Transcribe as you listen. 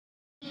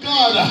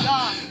God.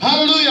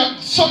 Hallelujah.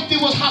 Something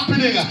was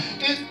happening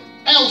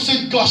else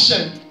in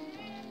Goshen.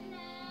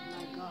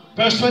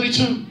 Verse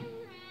 22.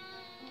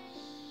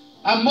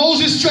 And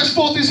Moses stretched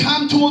forth his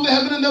hand toward the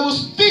heaven, and there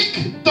was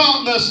thick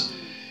darkness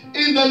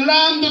in the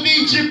land of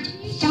Egypt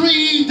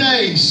 3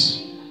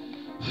 days.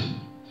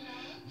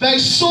 They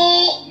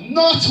saw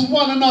not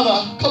one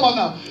another. Come on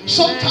now.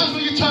 Sometimes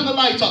when you turn the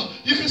light up,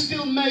 you can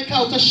still make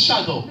out a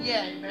shadow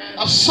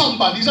of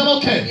somebody. Is that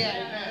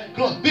okay?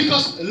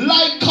 Because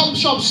light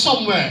comes from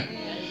somewhere.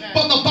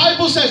 But the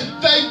Bible says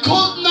they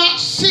could not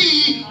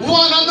see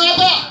one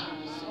another.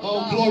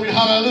 Oh, glory,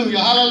 hallelujah,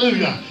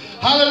 hallelujah.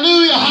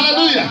 Hallelujah,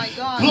 hallelujah.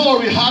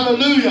 Glory,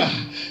 hallelujah.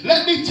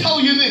 Let me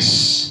tell you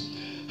this.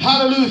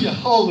 Hallelujah.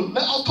 Oh,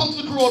 I'll come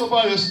to the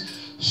coronavirus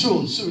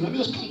soon. Let me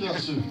just come to that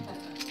soon.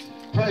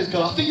 Praise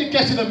God. I think you're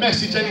getting the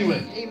message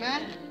anyway.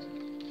 Amen.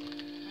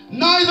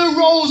 Neither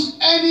rose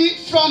any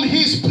from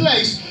his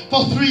place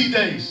for 3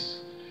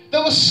 days. They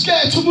were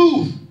scared to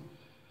move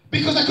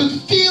because they could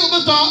feel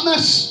the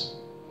darkness.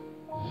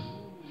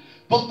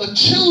 But the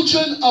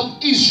children of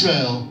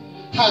Israel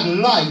had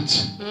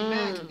light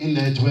in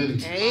their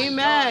dwelling.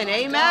 Amen.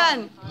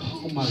 Amen.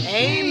 Oh my God.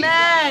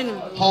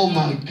 Amen. Oh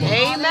my God.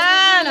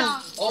 Amen.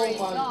 Oh my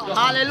God.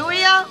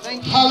 Hallelujah.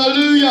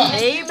 Hallelujah.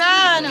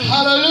 Amen.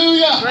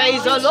 Hallelujah.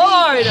 Praise the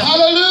Lord.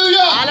 Hallelujah.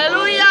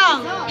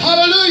 Hallelujah.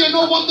 Hallelujah.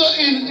 No wonder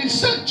in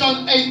St.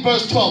 John 8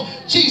 verse 12,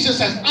 Jesus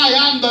says, I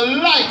am the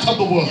light of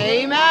the world.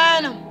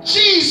 Amen.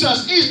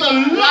 Jesus is the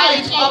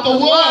light of the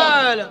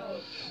world.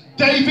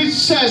 David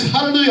says,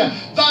 hallelujah,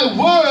 thy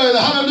word,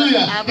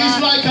 hallelujah,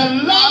 is like a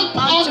lamp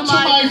unto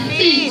my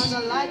feet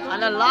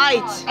and a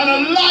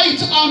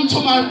light unto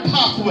my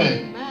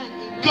pathway.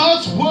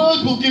 God's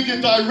word will give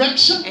you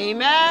direction.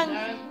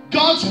 Amen.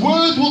 God's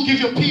word will give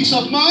you peace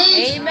of mind.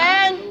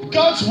 Amen.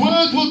 God's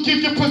word will give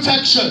you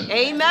protection.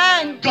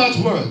 Amen. God's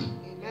word.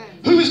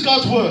 Who is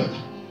God's word?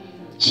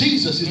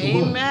 Jesus is the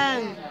word.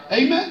 Amen.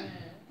 Amen.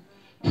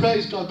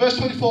 Praise God. Verse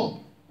 24.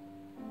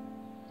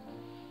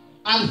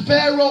 And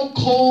Pharaoh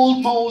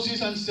called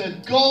Moses and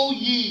said, go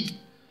ye,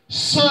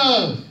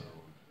 serve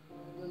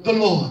the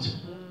Lord.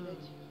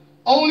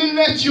 Only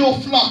let your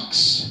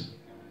flocks,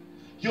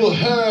 your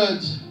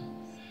herd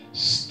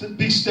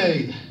be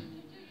stayed.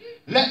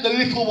 Let the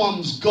little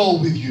ones go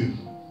with you.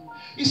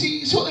 You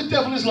see, it's what the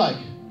devil is like.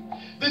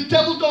 The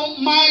devil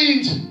don't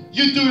mind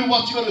you doing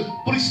what you're going to do,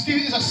 but he still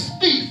is a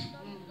thief.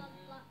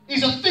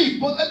 He's a thief.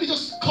 But let me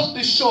just cut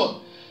this short.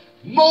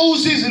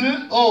 Moses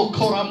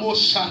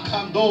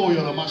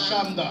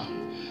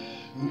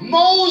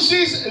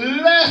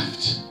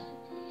left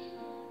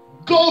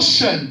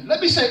Goshen. Let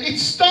me say, it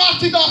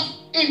started off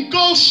in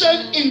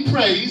Goshen in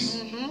praise,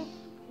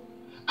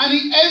 and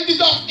it ended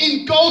up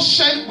in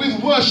Goshen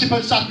with worship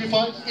and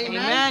sacrifice.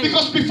 Amen.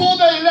 Because before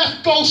they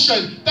left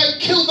Goshen, they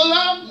killed the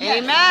lamb.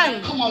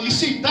 Amen. Come on, you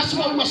see, that's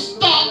why we must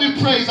start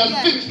with praise and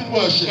finish with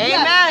worship.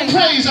 Amen.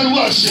 Praise and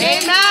worship.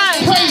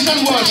 Amen. Praise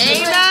and worship.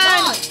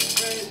 Amen.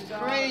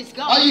 Praise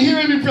God. Are you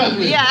hearing me,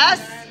 brethren?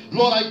 Yes.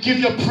 Lord, I give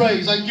you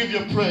praise. I give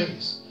you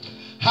praise.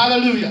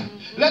 Hallelujah.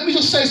 Let me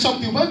just say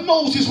something. When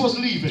Moses was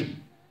leaving,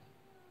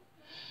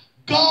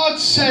 God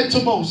said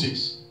to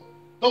Moses,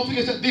 don't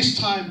forget that this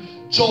time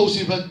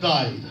Joseph had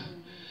died.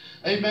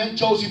 Amen.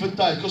 Joseph had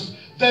died because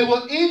they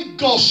were in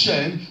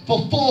Goshen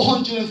for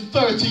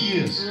 430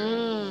 years.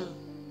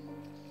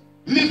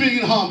 Living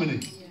in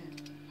harmony.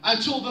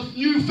 Until the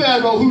new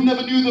Pharaoh, who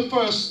never knew the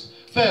first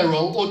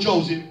Pharaoh or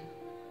Joseph,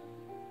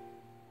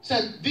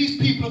 said, these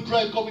people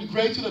are going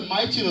greater and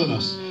mightier than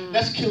us.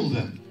 Let's kill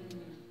them.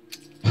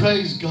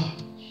 Praise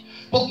God.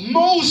 But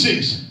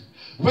Moses,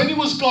 when he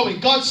was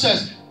going, God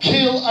says,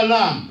 kill a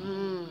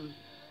lamb.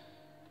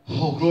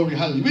 Oh, glory,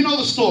 hallelujah. We know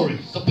the story.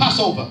 It's the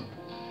Passover.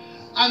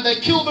 And they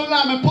killed the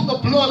lamb and put the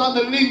blood on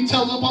the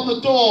lintels upon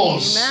the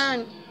doors.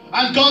 Amen.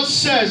 And God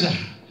says,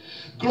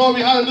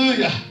 glory,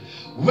 hallelujah,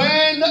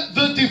 when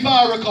the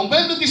devourer comes,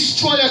 when the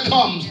destroyer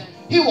comes,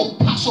 he will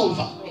pass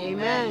over.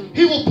 Amen.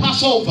 He will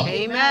pass over.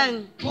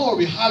 Amen.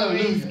 Glory,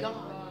 hallelujah.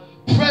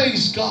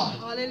 Praise God.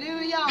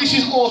 Hallelujah. This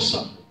is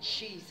awesome.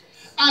 Jesus.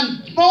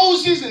 And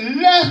Moses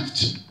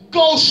left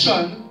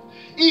Goshen,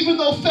 even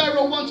though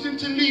Pharaoh wanted him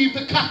to leave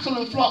the cattle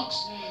and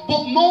flocks.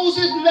 But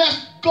Moses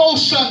left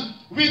Goshen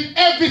with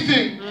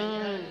everything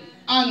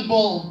and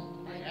more.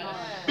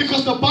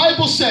 Because the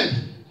Bible said,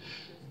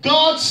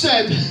 God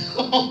said,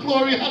 oh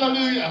glory,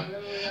 hallelujah.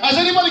 Has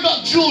anybody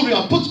got jewelry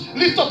on?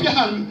 Lift up your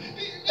hand.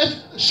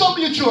 Show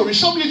me your jewelry.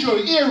 Show me your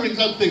jewelry, earrings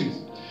and things.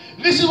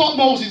 This is what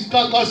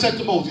God said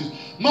to Moses.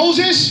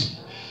 Moses,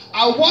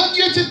 I want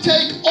you to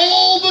take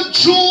all the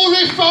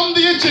jewelry from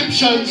the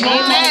Egyptians. Amen.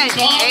 Oh my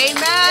God.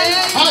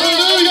 Amen.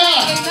 Hallelujah.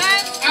 Amen.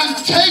 And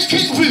take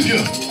it with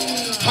you.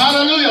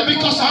 Hallelujah.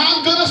 Because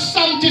I'm going to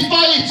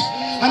sanctify it.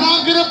 And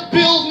I'm going to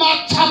build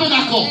my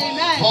tabernacle.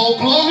 Amen. Oh,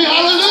 glory.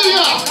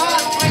 Hallelujah.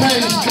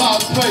 Praise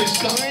God. Praise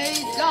God.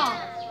 Praise God.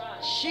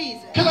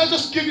 Jesus. Can I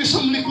just give you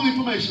some little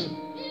information?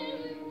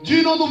 Do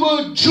you know the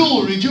word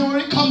jewelry? Do you know where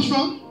it comes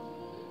from?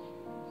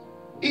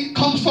 It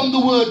comes from the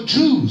word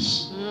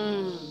Jews.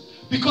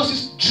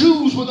 Because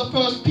Jews were the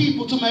first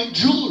people to make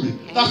jewelry.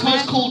 That's why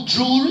it's called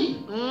jewelry.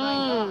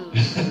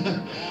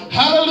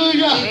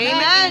 Hallelujah.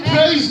 Amen.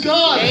 Praise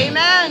God.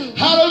 Amen.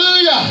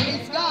 Hallelujah.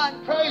 Praise God.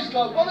 Praise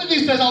God. One of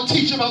these days I'll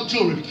teach about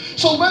jewelry.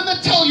 So when they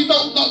tell you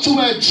not to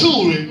wear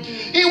jewelry,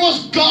 it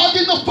was God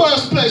in the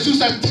first place who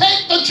said,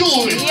 take the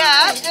jewelry.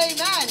 Yes.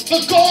 Amen.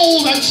 The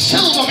gold and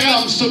silver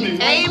belongs to me.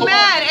 Amen. Come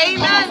on.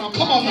 Amen.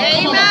 Come on now.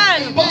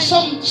 Amen. But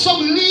some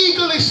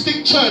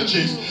legalistic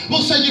churches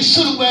will say you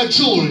shouldn't wear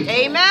jewelry.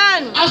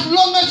 Amen. As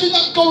long as you're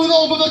not going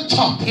over the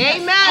top.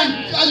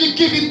 Amen. And you're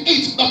giving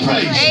it the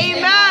praise.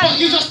 Amen. But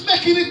you're just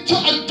making it to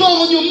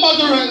adorn you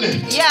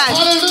moderately. Yes.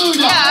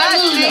 Hallelujah. Yes.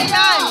 Hallelujah.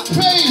 Amen.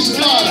 Praise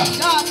God.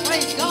 God,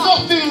 praise God.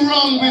 Nothing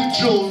wrong with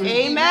jewelry.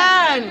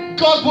 Amen.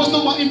 God was the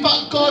one, in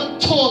fact, God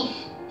taught,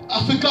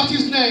 I forgot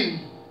his name,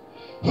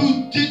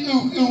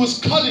 who was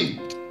cutting.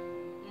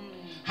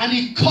 And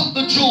he cut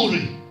the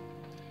jewelry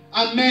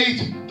and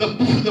made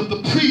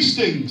the priest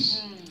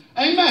things.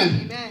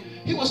 Amen. Amen.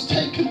 He was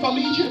taken from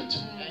Egypt.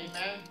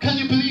 Can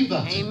you believe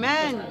that?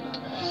 Amen.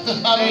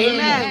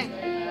 Hallelujah.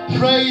 Amen.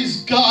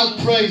 Praise God,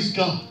 praise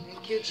God.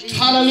 Thank you, Jesus.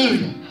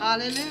 Hallelujah.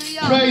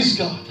 Hallelujah. Praise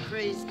God.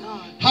 Praise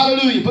God.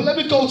 Hallelujah. But let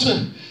me go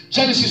to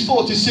Genesis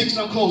 46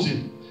 and I'm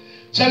closing.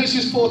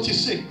 Genesis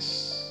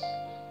 46.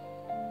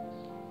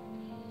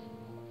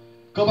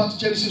 Go back to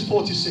Genesis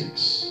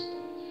 46.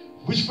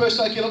 Which verse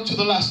did I get up to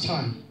the last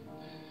time?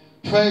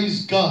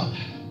 Praise God.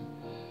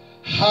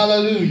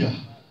 Hallelujah.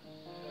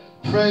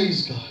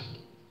 Praise God.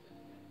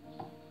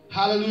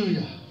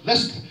 Hallelujah.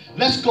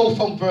 Let's go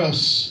from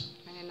verse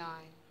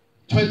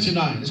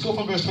 29. Let's go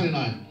from verse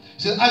 29.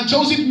 It says, and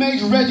Joseph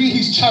made ready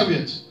his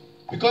chariot.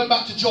 We're going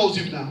back to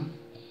Joseph now.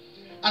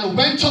 And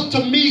went up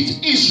to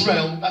meet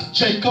Israel. That's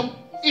Jacob.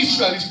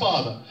 Israel, his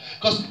father.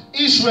 Because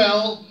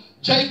Israel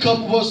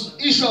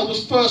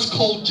was first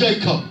called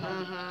Jacob.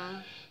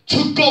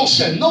 To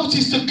Goshen.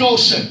 Notice to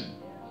Goshen.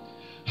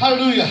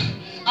 Hallelujah.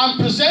 And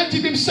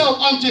presented himself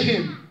unto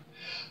him.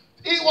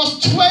 It was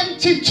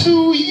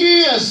 22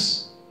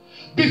 years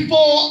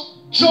before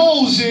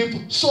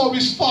Joseph saw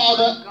his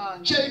father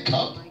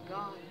Jacob.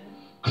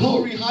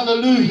 Glory,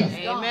 hallelujah.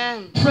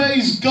 Amen.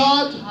 Praise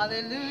God.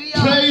 Hallelujah.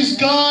 Praise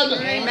God.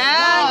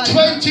 Amen.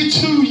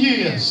 22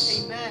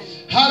 years. Amen.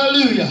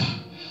 Hallelujah.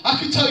 I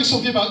can tell you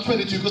something about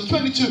 22 because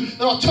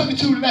there are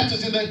 22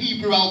 letters in the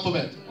Hebrew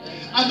alphabet.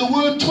 And the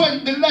word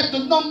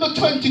the number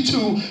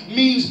 22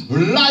 means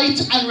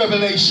light and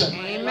revelation.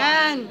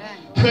 Amen.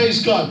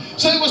 Praise God.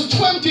 So it was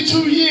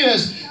 22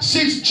 years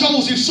since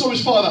Joseph saw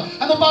his father.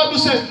 And the Bible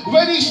says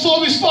when he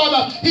saw his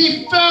father,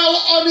 he fell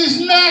on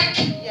his neck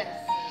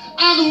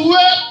and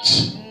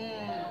wept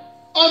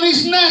on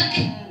his neck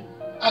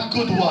a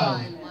good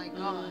while.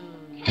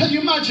 Can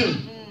you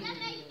imagine?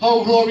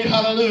 Oh, glory,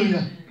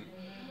 hallelujah.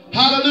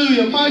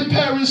 Hallelujah. My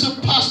parents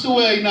have passed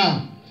away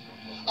now.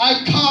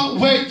 I can't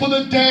wait for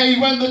the day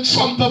when the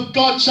trump of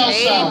God shall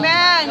sound.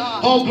 Amen.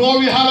 Oh,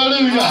 glory,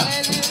 hallelujah.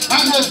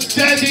 And the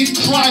dead in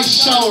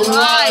Christ shall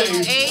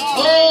rise.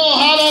 Oh,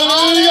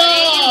 hallelujah.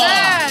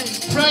 Amen.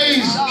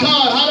 Praise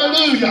God,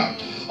 hallelujah.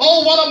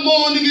 Oh, what a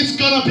morning it's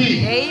going to be.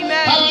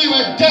 Amen.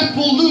 Hallelujah. Death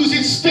will lose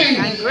its sting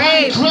And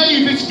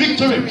grave its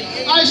victory.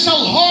 I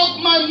shall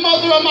hug my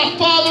mother and my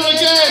father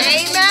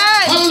again.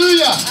 Amen.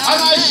 Hallelujah. And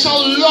I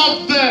shall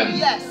love them.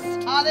 Yes.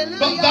 Hallelujah.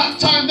 But that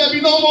time there'll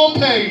be no more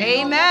pain.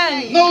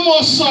 Amen. No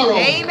more sorrow.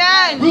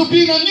 Amen. We'll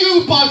be in a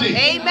new body.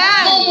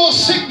 Amen. No more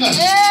sickness.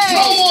 Yes.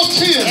 No more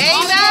tears.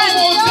 Amen.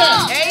 No more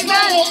death. Amen.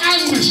 No more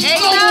anguish. No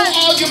Amen.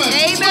 more argument.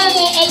 Amen. No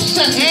more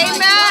upsetting.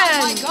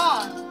 Amen. My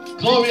God.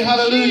 Glory,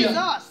 hallelujah.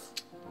 Jesus.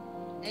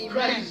 Amen.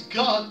 Praise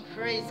God.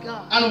 Praise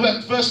God. And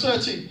wept. Verse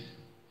 13.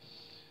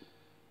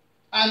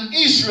 And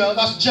Israel,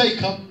 that's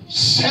Jacob,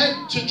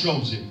 said to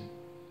Joseph,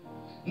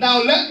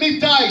 now let me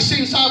die,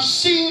 since I've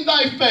seen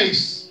thy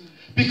face,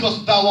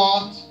 because thou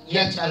art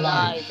yet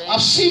alive.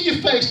 I've seen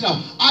your face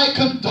now. I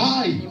can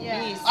die.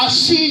 Yes. I've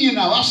seen you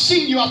now. I've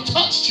seen you. I've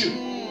touched you.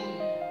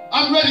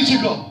 I'm ready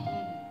to go.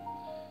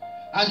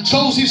 And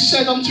Joseph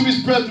said unto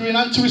his brethren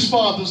and to his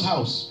father's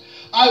house,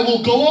 I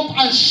will go up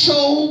and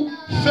show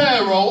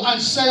Pharaoh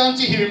and say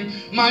unto him,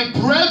 my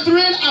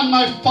brethren and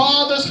my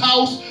father's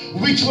house,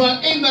 which were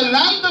in the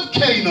land of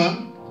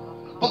Canaan,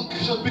 but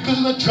because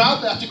of the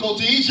drought they had to go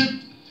to Egypt,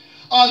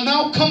 are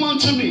now come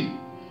unto me.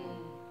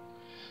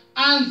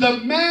 And the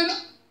men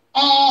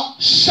are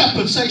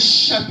shepherds. Say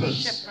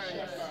shepherds.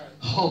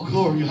 Oh,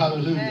 glory,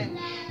 hallelujah.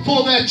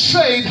 For their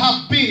trade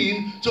have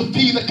been to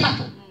feed the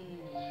cattle.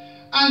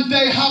 And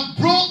they have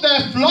brought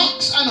their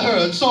flocks and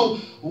herds. So,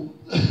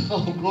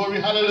 oh, glory,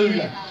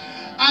 hallelujah.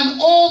 And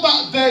all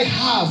that they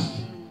have.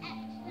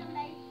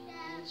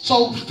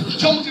 So,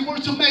 Joseph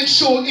wanted to make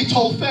sure he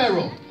told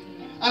Pharaoh.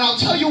 And I'll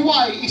tell you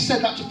why he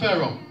said that to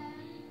Pharaoh.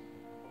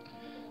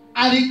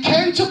 And it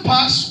came to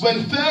pass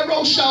when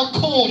Pharaoh shall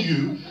call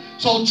you.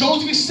 So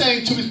Joseph is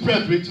saying to his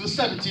brethren, to the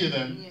 70 of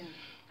them,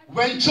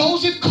 when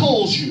Joseph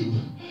calls you,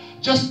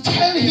 just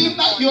tell him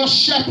that you're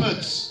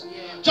shepherds.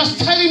 Just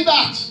tell him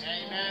that.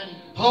 Amen.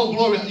 Oh,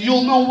 glory.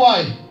 You'll know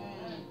why.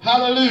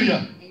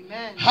 Hallelujah.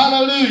 Amen.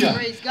 Hallelujah.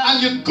 Praise God.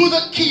 And you're good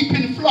at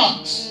keeping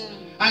flocks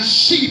and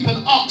sheep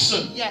and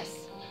oxen.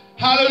 Yes.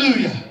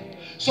 Hallelujah.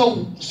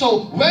 So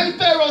when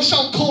Pharaoh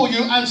shall call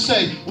you and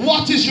say,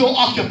 what is your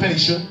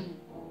occupation?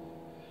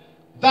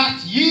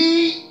 That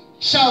ye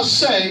shall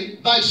say,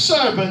 thy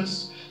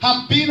servants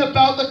have been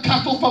about the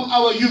cattle from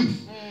our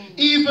youth,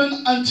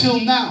 even until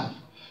now.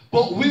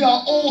 But we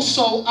are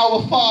also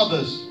our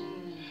fathers,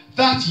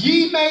 that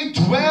ye may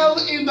dwell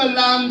in the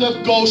land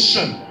of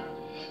Goshen.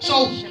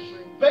 So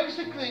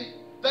basically,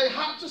 they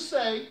had to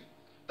say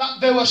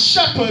that they were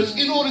shepherds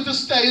in order to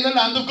stay in the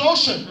land of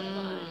Goshen.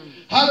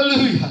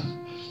 Hallelujah.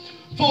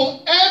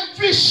 For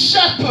every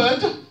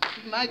shepherd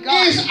My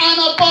God. is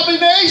an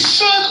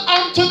abomination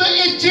unto the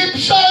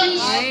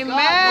Egyptians.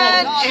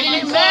 Amen. Oh,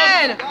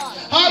 Amen.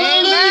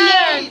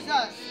 Hallelujah. Jesus.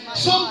 My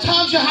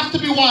Sometimes you have to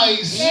be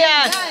wise.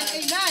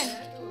 Yes. Amen.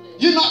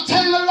 You're not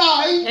telling a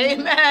lie,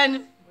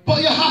 Amen.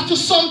 but you have to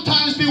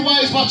sometimes be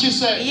wise what you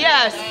say.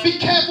 Yes. Be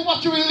careful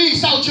what you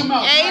release out your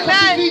mouth. Amen.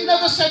 Because if he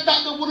never said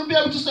that, they wouldn't be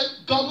able to say,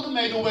 God would have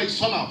made a way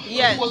somehow. Because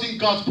Yes. it was in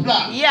God's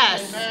plan.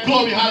 Yes.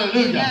 Glory,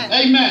 hallelujah.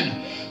 Amen.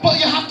 But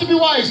you have to be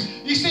wise.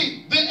 You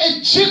see, the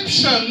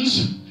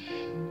Egyptians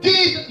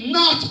did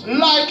not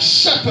like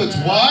shepherds.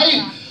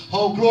 Why?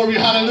 Oh, glory,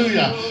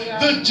 hallelujah.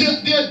 The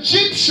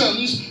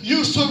Egyptians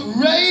used to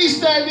raise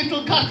their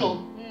little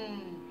cattle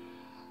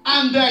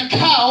and their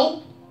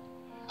cow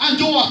and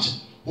do what?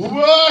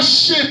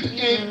 Worship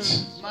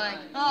it. My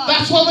God.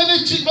 That's why when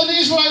the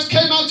Israelites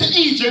came out to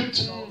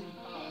Egypt,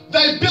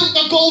 they built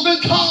a golden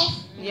calf,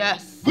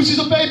 Yes. which is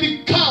a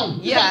baby cow. Is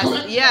that Yes.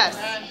 correct? Yes.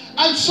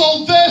 And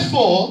so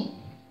therefore,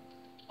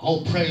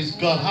 oh praise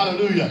God,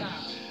 hallelujah,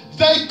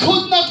 they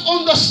could not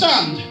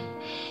understand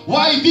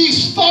why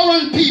these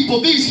foreign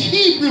people, these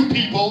Hebrew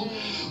people,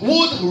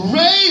 would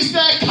raise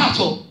their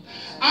cattle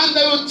and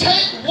they would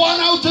take one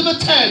out of the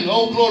 10,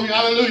 oh glory,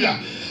 hallelujah,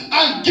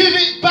 and give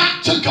it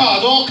back to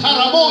God. Oh,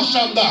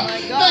 Karamoshanda.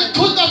 They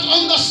could not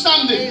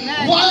understand it.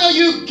 Amen. Why are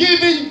you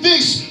giving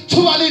this to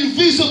an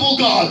invisible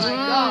God? My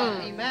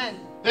God. Amen.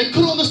 They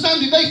couldn't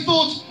understand it. They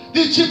thought,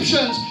 the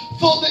Egyptians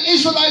thought the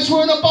Israelites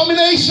were an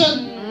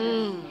abomination.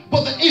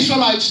 But the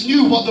Israelites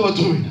knew what they were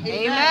doing.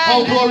 Amen.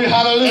 Oh, glory,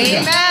 hallelujah.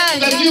 Amen.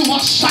 They knew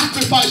what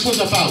sacrifice was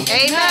about.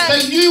 Amen.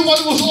 They knew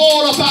what it was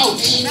all about.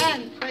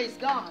 Amen. Praise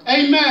God.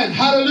 Amen.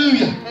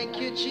 Hallelujah. Thank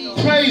you,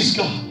 Jesus. Praise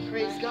God.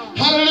 Praise God.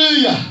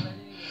 Hallelujah.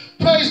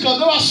 Praise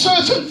God. There are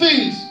certain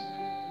things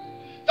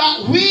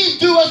that we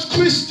do as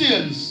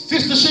Christians,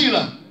 Sister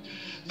Sheila,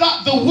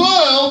 that the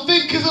world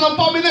think is an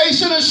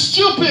abomination and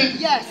stupid.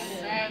 Yes.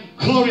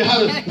 Glory,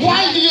 hallelujah.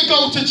 Why do you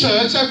go to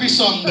church every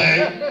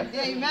Sunday?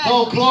 Amen.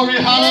 Oh, glory,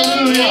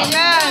 hallelujah.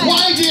 Amen.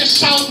 Why do you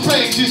shout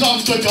praises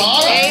unto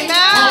God? Amen.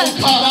 Oh,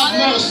 God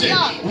have mercy.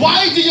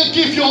 Why do you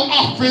give your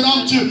offering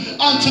unto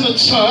the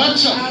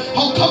church?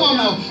 Oh, come on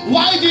now.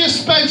 Why do you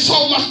spend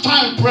so much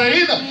time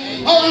praying?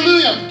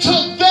 Hallelujah. To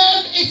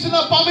them, it's an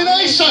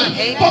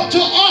abomination. But to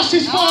us,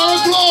 it's for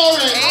our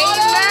glory.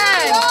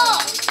 Amen.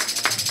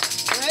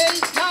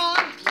 Praise God.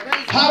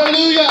 Praise God.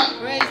 Hallelujah.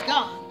 Praise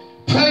God.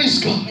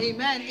 Praise God.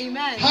 Amen.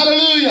 Amen.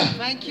 Hallelujah.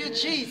 Thank you,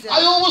 Jesus.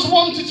 I always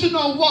wanted to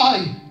know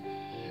why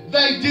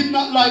they did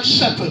not like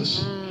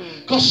shepherds.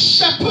 Because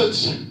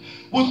shepherds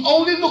would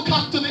only look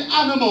after the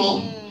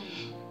animal.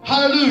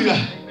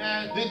 Hallelujah.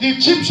 The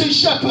Egyptian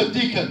shepherd,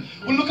 deacon,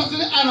 would look after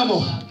the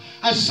animal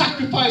and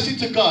sacrifice it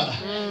to God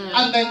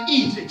and then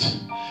eat it.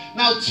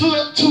 Now, to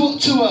a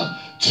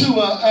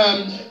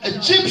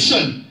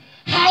Egyptian,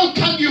 how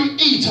can you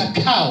eat a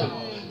cow?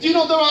 Do you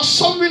know there are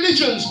some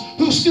religions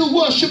who still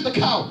worship the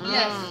cow?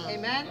 Yes.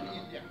 Amen.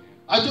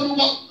 I don't know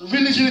what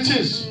religion it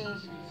is.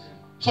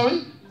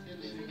 Sorry?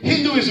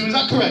 Hinduism, is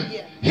that correct?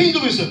 Yeah.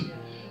 Hinduism.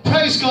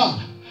 Praise God.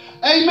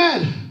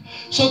 Amen.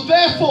 So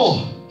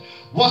therefore,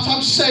 what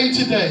I'm saying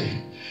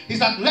today is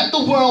that let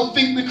the world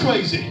think me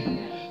crazy,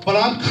 but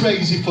I'm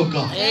crazy for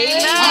God.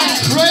 Amen. I'm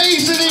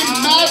crazily,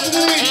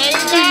 madly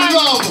in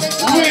love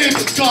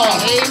with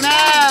God.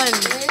 Amen.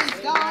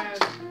 Praise God.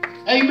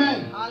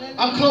 Amen. Hallelujah.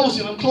 I'm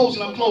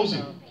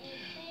closing.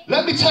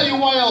 Let me tell you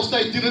why else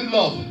they didn't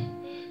love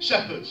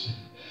shepherds.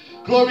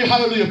 Glory,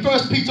 hallelujah.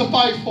 1 Peter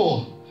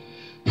 5:4.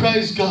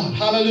 Praise God.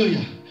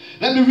 Hallelujah.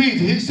 Let me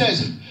read it. It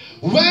says,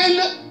 when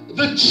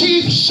the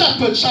chief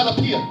shepherd shall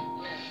appear,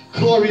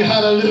 glory,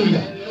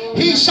 hallelujah,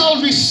 you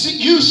shall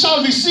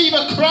receive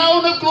a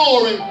crown of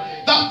glory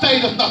that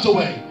fadeth not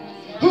away.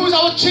 Who is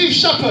our chief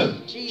shepherd?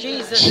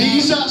 Jesus.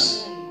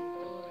 Jesus.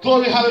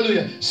 Glory,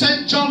 hallelujah.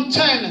 St. John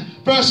 10,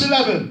 verse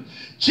 11.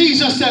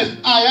 Jesus says,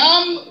 I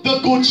am the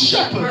good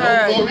shepherd.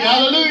 Oh, glory,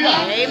 hallelujah.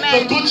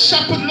 Amen. The good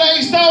shepherd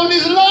lays down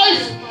his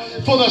life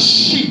for the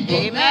sheep.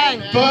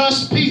 Amen. 1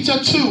 Peter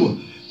 2,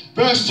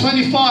 verse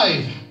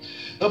 25.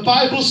 The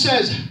Bible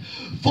says,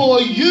 for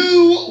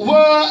you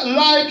were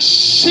like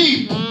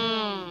sheep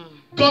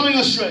going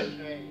astray,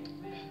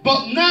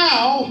 but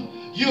now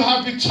you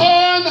have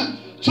returned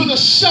to the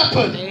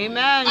shepherd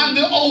Amen. and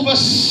the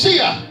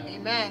overseer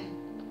Amen.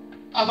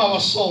 of our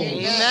souls.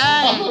 Amen.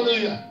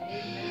 Hallelujah.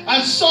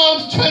 And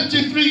Psalms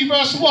 23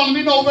 verse 1,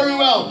 we know very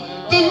well.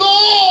 The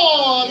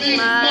Lord is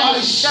My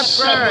my shepherd.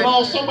 shepherd.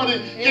 Oh, somebody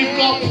give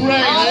God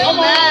praise. Come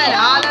on. Amen. The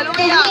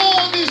Hallelujah.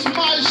 Lord is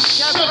my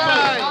shepherd.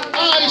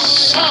 I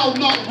shall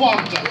not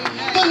want.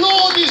 The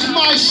Lord is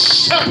my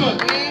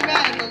shepherd.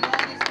 Amen. The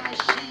Lord is my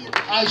shield.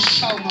 I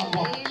shall not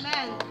want.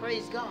 Amen.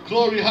 Praise God.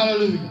 Glory,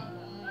 hallelujah.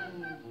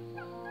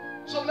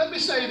 So let me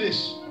say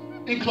this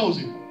in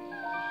closing.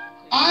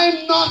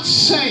 I'm not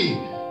saying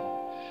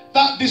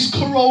that this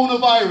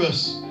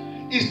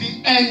coronavirus is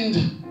the end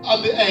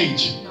of the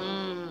age.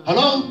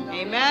 Hello?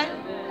 Amen.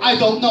 I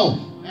don't know.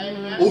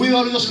 Or we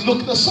ought to just look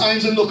at the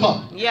signs and look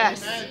up.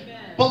 Yes.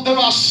 But there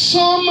are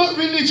some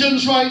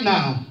religions right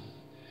now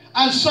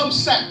and some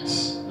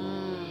sects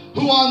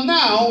who are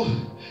now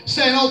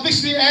saying, oh, this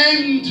is the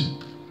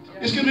end.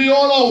 It's going to be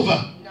all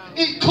over.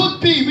 It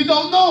could be. We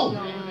don't know.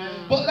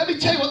 But let me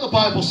tell you what the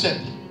Bible said.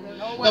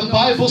 The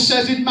Bible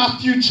says in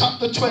Matthew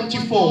chapter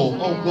 24.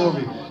 Oh,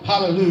 glory.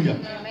 Hallelujah.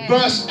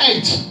 Verse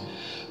 8.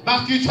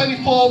 Matthew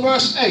 24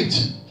 verse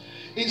 8.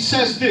 It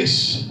says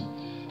this.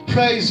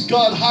 Praise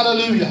God.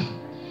 Hallelujah.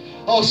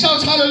 Oh,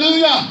 shout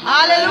hallelujah.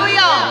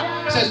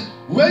 Hallelujah. It says,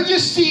 when you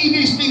see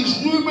these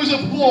things, rumors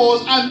of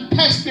wars and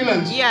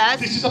pestilence. Yes.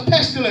 This is a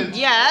pestilence.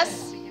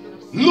 Yes.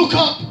 Look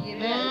up.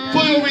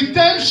 For your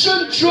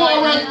redemption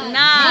draweth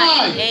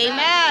nigh.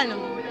 Amen.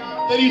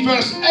 Then in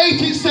verse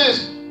 8 it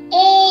says,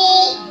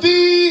 all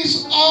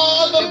these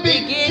are the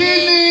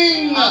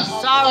beginning of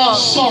sorrow. of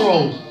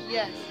sorrow.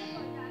 Yes.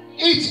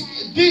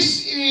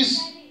 This is,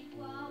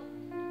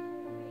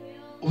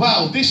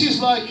 wow, this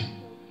is like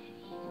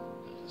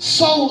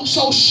so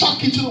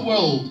shocking to the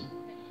world.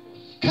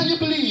 Can you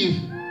believe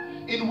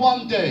in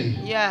one day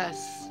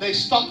Yes. they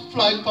stopped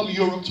flight from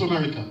Europe to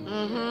America?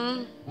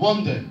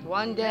 One day.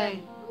 One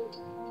day.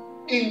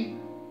 In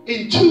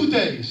 2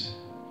 days,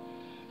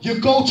 you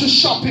go to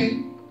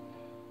shopping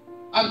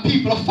and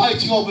people are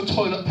fighting over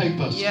toilet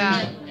paper.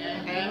 Yeah.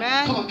 Come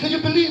Amen. on, can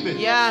you believe it?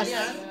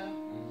 Yes.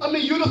 I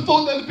mean, you'd have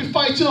thought they'd be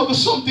fighting over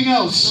something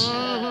else.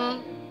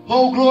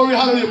 Oh, glory,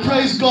 hallelujah.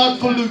 Praise God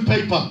for loo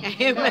paper.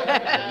 Amen.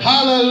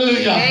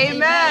 Hallelujah.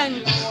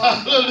 Amen.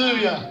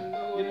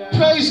 Hallelujah.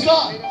 Praise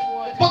God.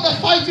 But they're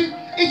fighting.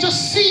 It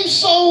just seems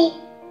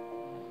so,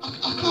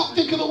 I can't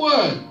think of the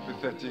word.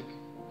 Pathetic.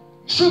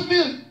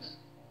 Trivial.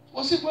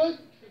 What's the word?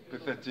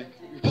 Pathetic.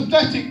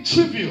 Pathetic,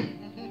 trivial.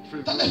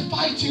 That they're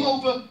fighting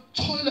over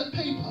toilet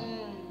paper.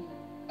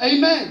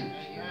 Amen.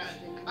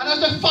 And as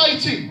they're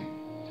fighting,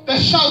 they're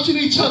shouting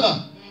at each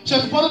other. So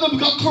if one of them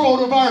got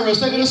coronavirus,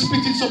 they're going to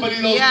spit in somebody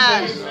else's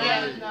Yes. face.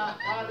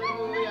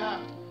 Hallelujah.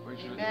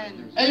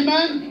 Amen.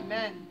 Amen.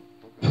 Amen.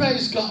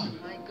 Praise God.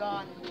 My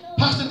God.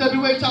 Pastor Debbie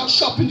went out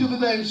shopping the other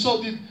day, and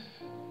so did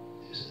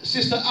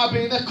Sister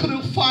Abby. They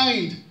couldn't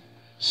find,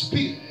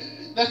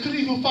 they couldn't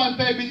even find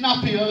baby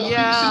nappy. I think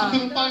the sister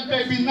couldn't find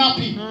baby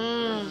nappy.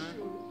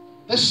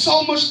 There's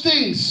so much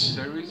things.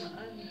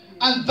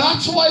 And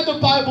that's why the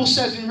Bible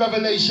says in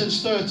Revelation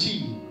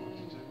 13,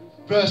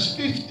 verse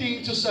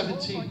 15 to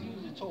 17,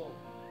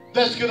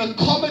 there's going to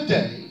come a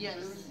day,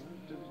 Yes.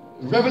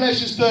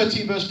 Revelation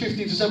 13, verse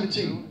 15 to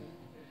 17,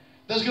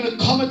 there's going to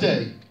come a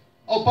day.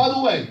 Oh, by the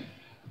way,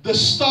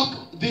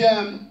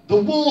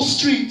 the Wall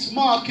Street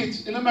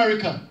market in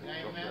America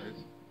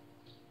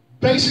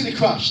basically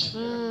crashed.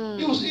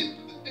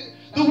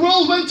 The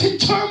world went in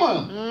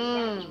turmoil.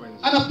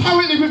 And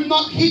apparently we've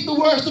not hit the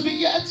worst of it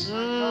yet.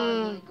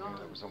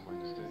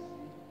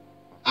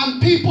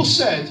 And people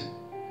said,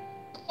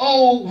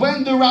 oh,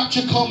 when the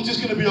rapture comes, it's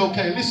going to be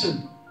okay.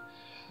 Listen,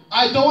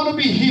 I don't want to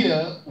be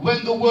here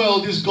when the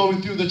world is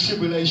going through the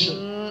tribulation.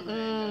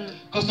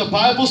 Because the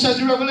Bible says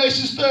in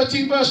Revelation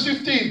 13 verse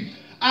 15,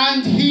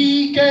 and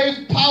he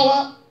gave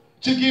power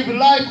to give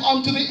life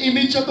unto the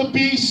image of the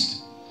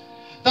beast,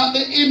 that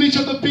the image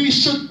of the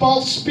beast should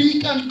both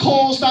speak and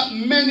cause that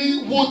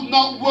many would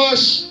not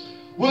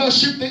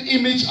worship the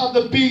image of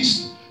the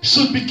beast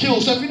should be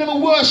killed. So if you never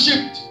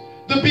worshipped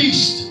the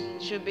beast,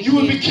 you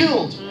will be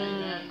killed.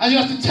 And you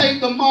have to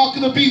take the mark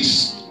of the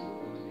beast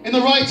in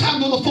the right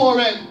hand of the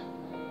forehead.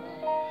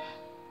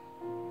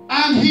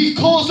 And he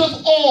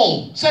causeth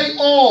all, say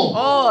all,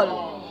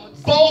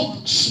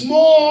 both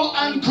small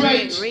and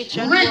great, rich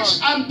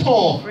and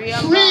poor,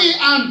 free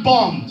and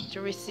bond,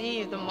 to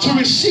receive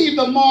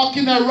the mark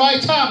in their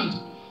right hand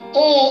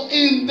or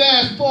in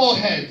their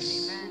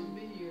foreheads.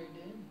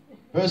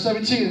 Verse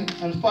 17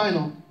 and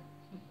final.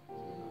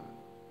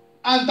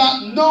 And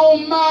that no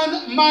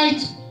man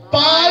might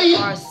buy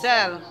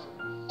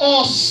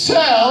or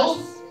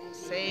sell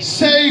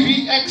save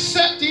he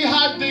except he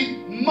had the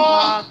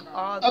mark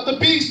of the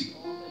beast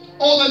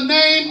or the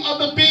name of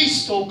the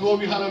beast. Oh,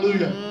 glory,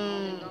 hallelujah.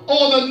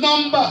 Or the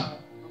number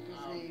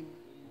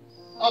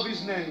of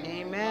his name.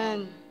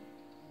 Amen.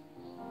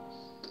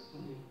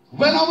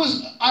 When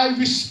I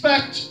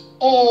respect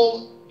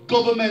all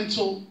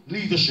governmental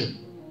leadership.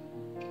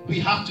 We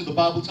have to, the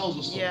Bible tells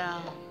us so.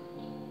 Yeah.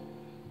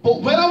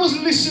 But when I was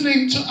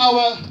listening to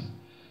our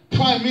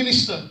Prime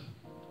Minister,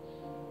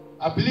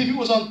 I believe it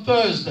was on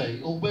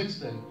Thursday or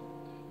Wednesday,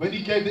 when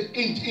he gave the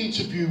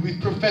interview with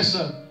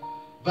Professor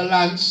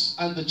Valance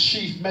and the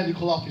Chief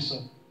Medical Officer.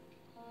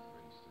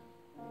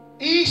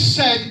 He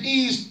said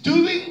he's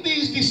doing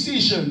these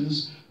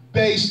decisions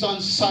based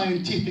on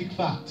scientific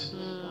fact.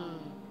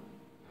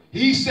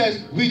 He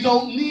says we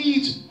don't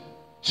need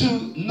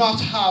to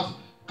not have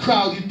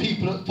crowded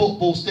people at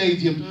football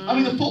stadiums. I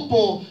mean, the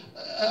football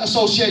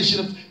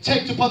association have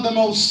taken upon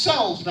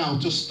themselves now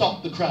to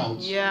stop the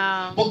crowds.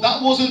 Yeah. But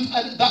that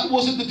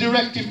wasn't the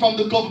directive from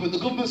the government. The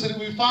government said it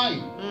would be fine.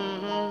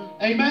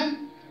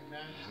 Amen.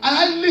 And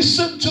I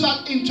listened to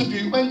that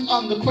interview.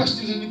 The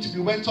questions in the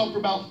interview went on for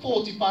about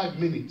 45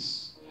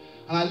 minutes.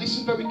 And I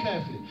listened very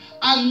carefully.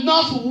 And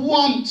not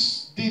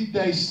once did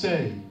they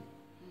say,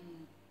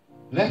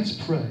 let's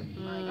pray.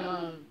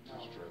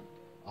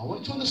 I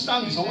want you to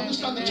understand this. I want you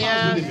to understand the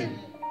times we live in.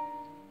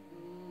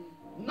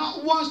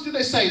 Not once did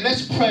they say,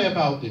 let's pray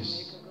about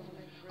this.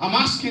 I'm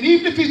asking,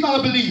 even if he's not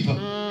a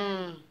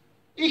believer.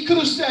 He could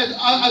have said,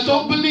 I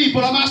don't believe,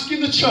 but I'm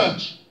asking the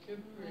church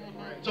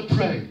to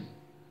pray.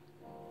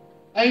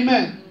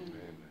 Amen.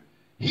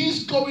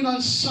 He's going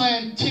on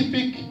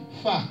scientific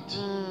fact.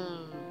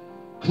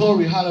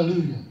 Glory,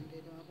 hallelujah.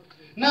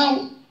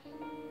 Now,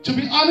 to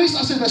be honest,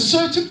 I said there's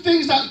certain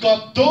things that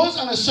God does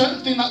and a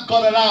certain thing that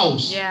God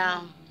allows.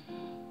 Yeah.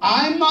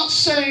 I'm not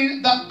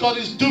saying that God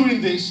is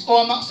doing this, or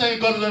I'm not saying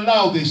God will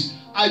allow this.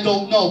 I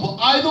don't know. But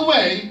either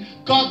way,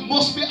 God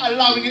must be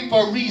allowing it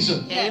for a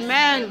reason. Yes.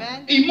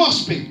 Amen. He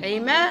must be.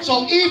 Amen.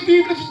 So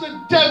even if it's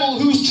the devil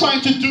who's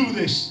trying to do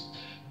this,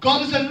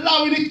 God is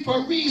allowing it for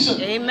a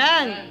reason.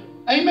 Amen.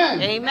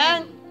 Amen.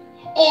 Amen.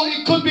 Or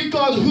it could be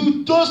God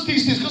who does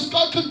these things, because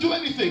God can do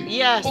anything.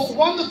 Yes. But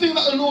one of the things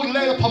that the Lord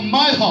laid upon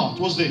my heart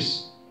was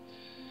this.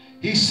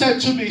 He said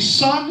to me,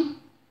 son,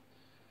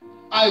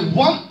 I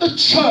want the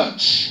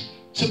church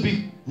to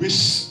be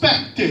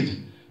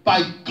respected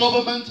by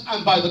government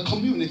and by the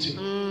community.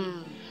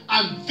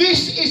 And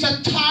this is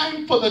a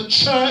time for the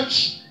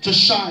church to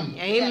shine.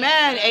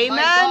 Amen.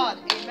 Amen.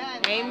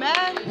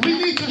 Amen. We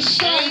need to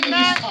shine in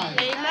this time.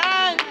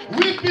 Amen.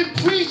 We've been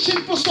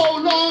preaching for so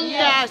long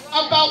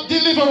about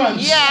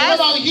deliverance, Yes.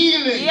 about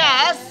healing.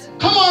 Yes.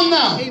 Come on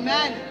now.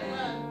 Amen.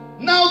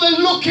 Now they're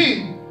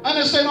looking and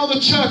they're saying, oh, the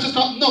church has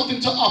got nothing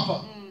to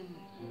offer.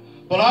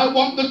 But I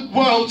want the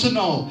world to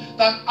know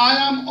that I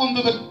am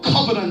under the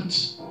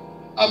covenant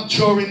of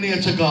drawing near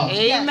to God.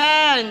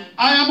 Amen.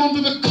 I am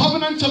under the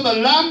covenant of the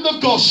land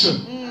of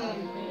Goshen.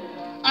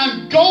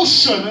 And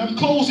Goshen, and I'm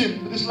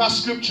closing with this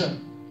last scripture.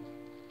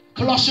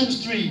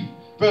 Colossians 3,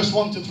 verse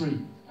 1 to 3.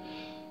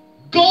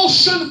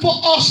 Goshen for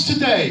us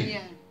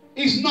today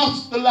is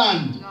not the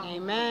land.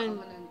 Amen.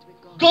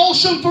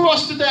 Goshen for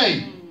us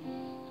today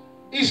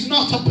is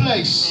not a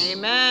place.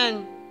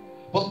 Amen.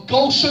 But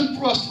Goshen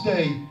for us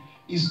today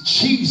is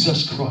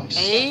Jesus Christ.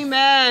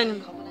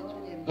 Amen.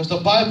 Because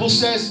the Bible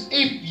says,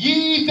 if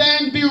ye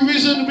then be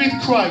risen with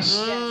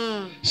Christ,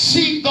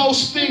 seek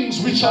those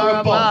things which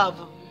are above,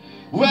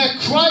 where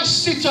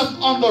Christ sitteth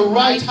on the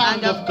right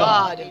hand of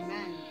God.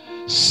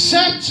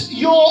 Set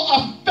your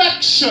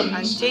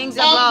affections on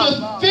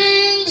the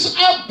things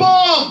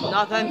above,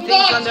 not on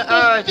things on the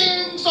earth.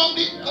 Things on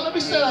the, let me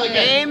say that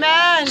again.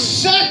 Amen.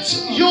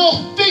 Set your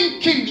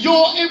thinking,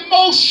 your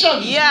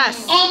emotions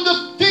on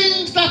the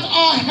things that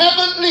are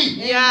heavenly.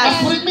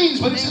 That's what it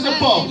means when it says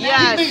above.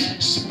 It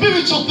means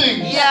spiritual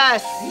things.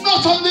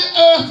 Not on the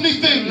earthly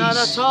things. Not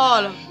at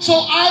all.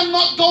 So I'm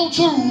not going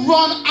to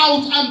run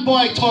out and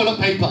buy toilet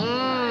paper.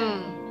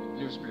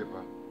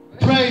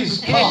 Praise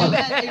God.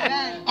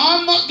 Amen.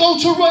 I'm not going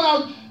to run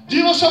out. Do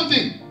you know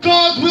something?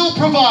 God will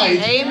provide.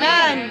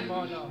 Amen.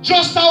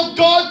 Just how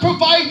God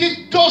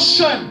provided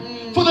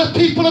Goshen for the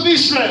people of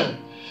Israel.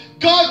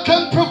 God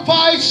can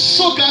provide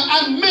sugar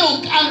and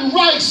milk and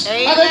rice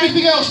and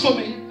everything else for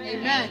me.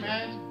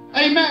 Amen.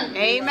 Amen.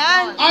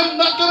 Amen. I'm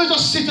not going to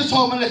just sit at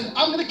home and listen.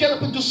 I'm going to get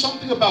up and do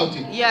something about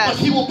it. Yes. But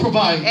He will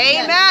provide.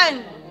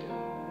 Amen.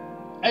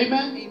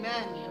 Amen.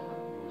 Amen.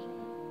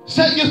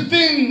 Set your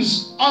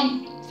things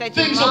on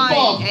things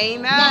above,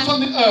 not on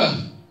the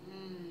earth.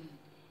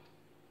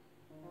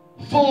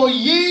 For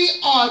ye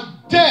are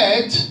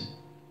dead.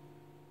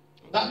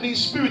 That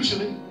means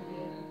spiritually.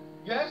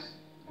 Yes?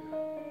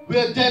 We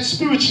are dead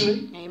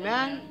spiritually.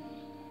 Amen.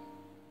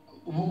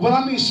 When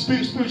I mean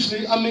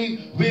spiritually, I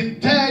mean we're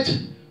dead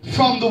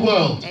from the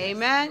world.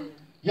 Amen.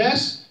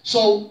 Yes?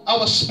 So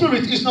our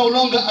spirit is no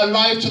longer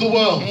alive to the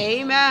world.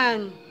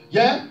 Amen.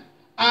 Yeah?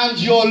 And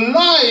your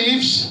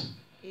lives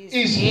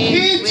is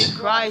hid with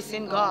Christ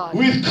in God.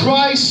 With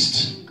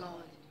Christ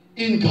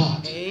in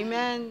God.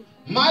 Amen.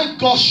 My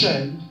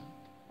Goshen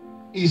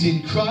is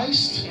in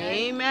Christ.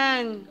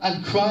 Amen.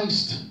 And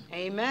Christ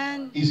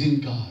is in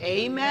God.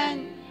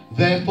 Amen.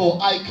 Therefore,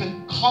 I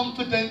can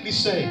confidently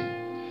say,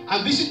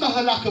 and this is not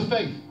a lack of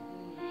faith,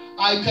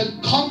 I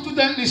can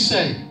confidently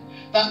say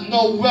that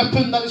no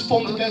weapon that is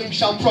formed against me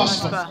shall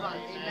prosper.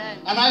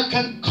 And I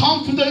can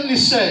confidently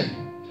say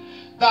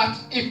that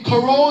if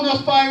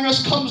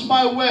coronavirus comes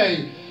my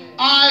way,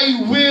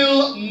 I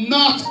will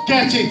not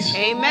get it.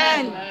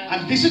 Amen.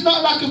 And this is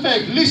not lack of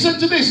faith. Listen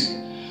to this.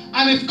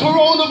 And if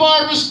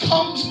coronavirus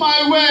comes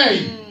my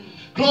way,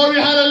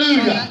 glory,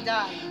 hallelujah.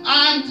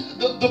 And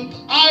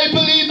I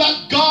believe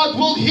that God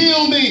will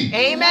heal me.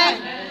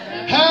 Amen.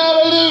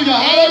 Hallelujah.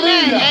 Amen.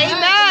 Hallelujah.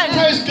 Amen.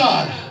 Praise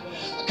God.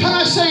 Can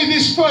I say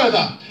this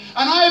further?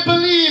 And I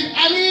believe,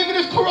 and even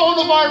if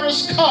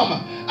coronavirus come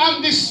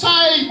and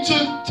decide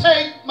to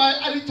take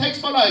it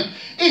takes my life,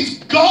 it's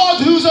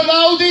God who's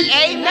allowed it.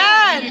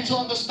 Amen. You need to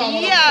understand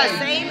what Yes, I'm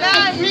saying.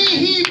 amen. The 3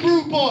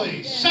 Hebrew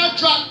boys,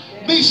 Shadrach,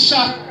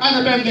 Meshach, and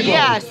Abednego,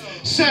 Yes.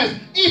 says,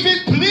 if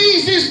it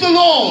pleases the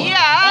Lord,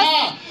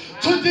 Yes.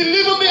 to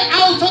deliver me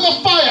out of the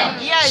fire,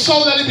 Yes. so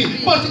let it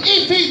be. But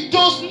if he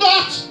does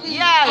not,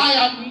 Yes. I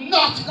am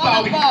not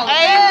bowing.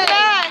 Amen.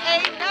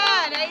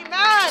 Amen.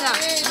 Amen.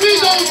 We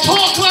don't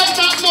talk like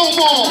that no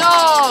more.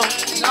 No.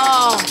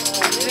 No.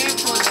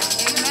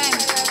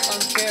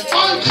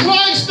 On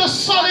Christ the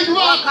solid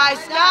rock, I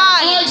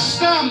I stand.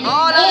 stand.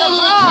 All of All the of the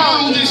ground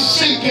ground is is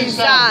sinking sinking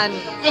sand.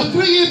 sand. The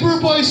 3 Hebrew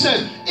boys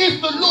said,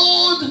 if the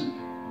Lord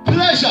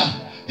pleasure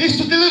is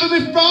to deliver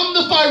me from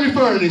the fiery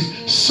furnace,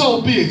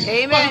 so be it.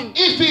 Amen. But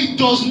if he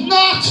does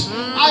not,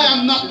 I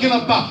am not going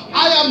to bow.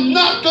 I am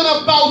not going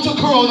to bow to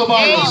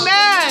coronavirus.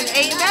 Amen.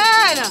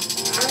 Amen.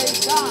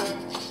 Praise God.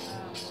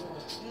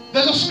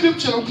 There's a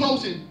scripture, I'm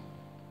closing,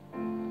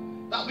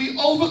 that we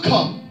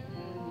overcome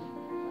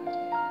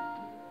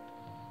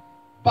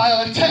by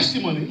our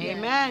testimony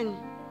Amen.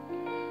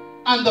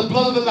 and the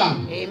blood of the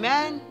Lamb.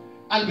 Amen.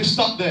 And we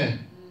stop there.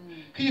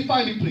 Can you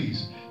find it,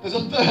 please? There's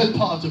a third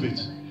part of it,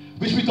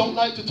 which we don't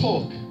like to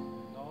talk.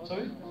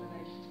 Sorry?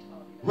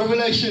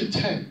 Revelation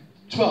 10,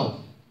 12.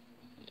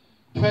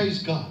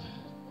 Praise God.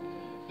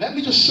 Let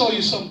me just show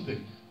you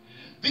something.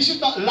 This is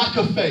not lack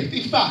of faith.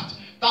 In fact,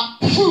 that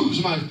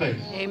proves my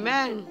faith.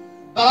 Amen.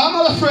 That I'm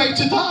not afraid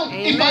to die.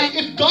 Amen.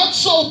 If God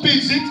so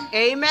bids it,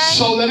 Amen.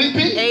 so let it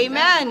be.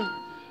 Amen.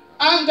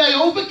 And they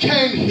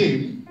overcame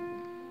him.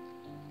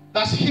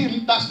 That's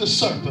him, that's the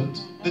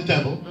serpent, the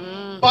devil.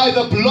 By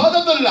the blood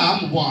of the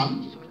Lamb,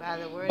 1.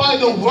 By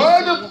the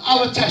word of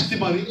our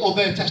testimony, or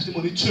their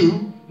testimony,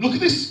 2. Look at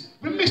this.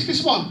 We missed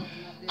this one.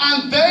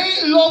 And they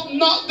loved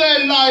not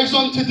their lives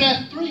unto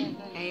death, 3.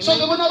 Amen. So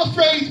they were not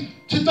afraid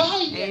to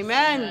die.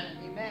 Amen.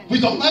 We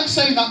don't like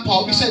saying that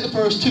part. We say the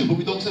first 2, but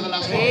we don't say the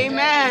last part.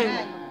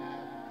 Amen.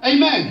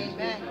 Amen.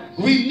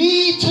 We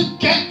need to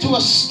get to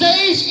a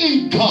stage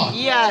in God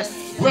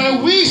Yes.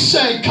 where we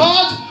say,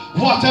 God,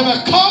 whatever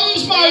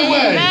comes my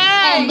way,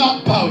 I'm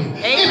not bowing.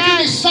 If you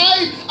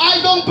decide, I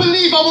don't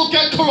believe I will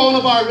get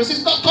coronavirus,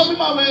 it's not coming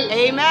my way.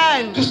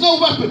 Amen. Because no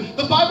weapon,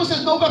 the Bible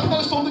says no weapon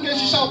that is formed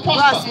against you shall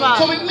prosper.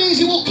 So it means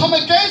it will come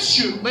against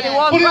you, but it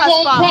won't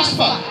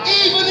prosper.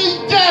 Even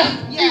in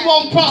death, it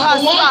won't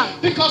prosper. Why?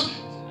 Because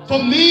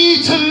for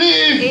me to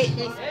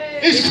live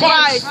is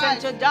Christ, and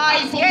to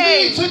die is for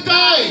gain. me to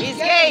die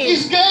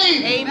is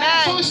gain.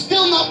 Amen. So it's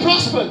still not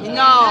prospered.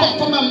 No. But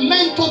from a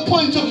mental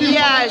point of view,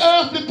 Yes. from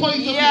an earthly point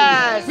of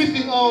Yes. view, we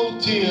think, oh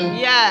dear,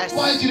 Yes.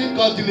 why didn't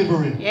God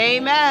deliver him?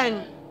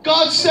 Amen.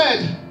 God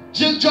said,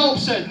 Job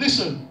said,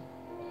 listen,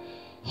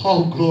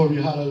 oh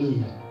glory,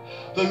 hallelujah.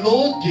 The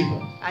Lord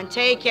giveth, And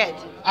take it.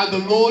 and the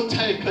Lord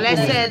taketh away.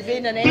 Blessed be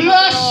the name of the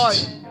Blessed Lord.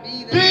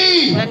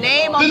 be The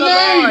name of the the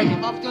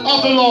name Lord.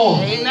 of the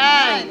Lord.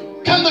 Amen.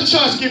 Can the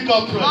church give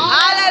God praise?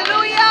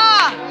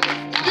 Hallelujah.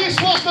 This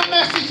was the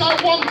message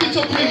I wanted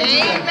to bring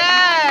today.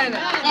 Amen.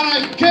 And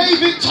I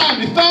gave it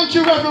timely. Thank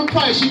you, Reverend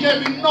Price. You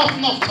gave me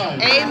enough time.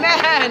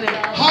 Amen.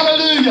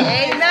 Hallelujah.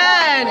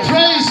 Amen.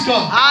 Praise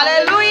God.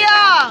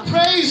 Hallelujah.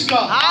 Praise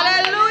God.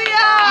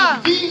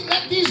 Hallelujah. And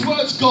let these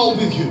words go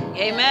with you.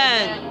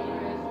 Amen.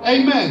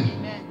 Amen.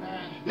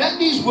 Let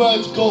these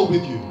words go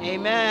with you.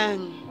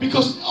 Amen.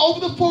 Because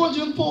over the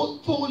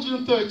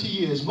 430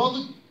 years, while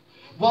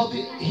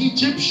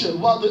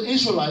the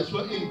Israelites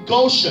were in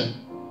Goshen,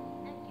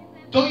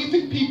 don't you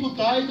think people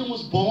died and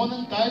was born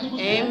and died and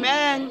was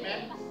Amen. born?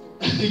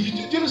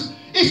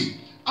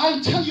 I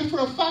tell you for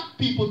a fact,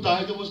 people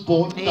died and was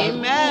born and died and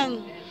was Amen.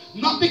 born.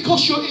 Not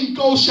because you're in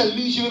Goshen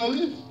means you're going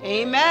to live.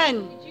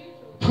 Amen.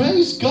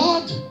 Praise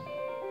God.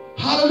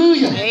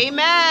 Hallelujah.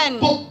 Amen.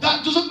 But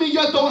that doesn't mean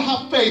you don't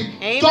have faith.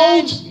 Amen.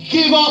 Don't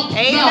give up now.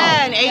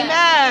 Amen.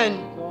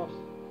 Amen.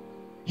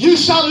 You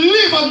shall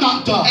live and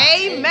not die.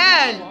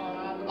 Amen.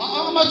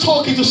 Am I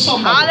talking to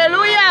somebody?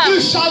 Hallelujah.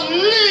 You shall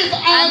live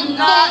and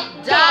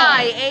not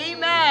die.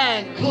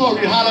 Amen.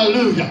 Glory,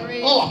 hallelujah.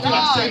 Oh, I feel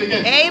like saying it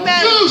again.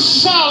 Amen. You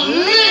shall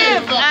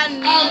live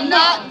and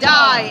not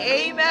die.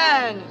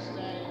 Amen.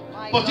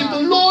 But if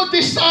the Lord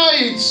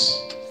decides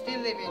Still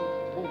living.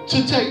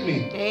 to take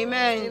me,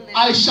 Amen.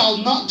 I shall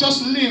not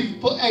just live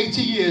for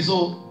 80 years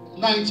or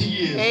 90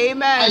 years.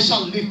 Amen. I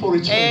shall live for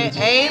eternity.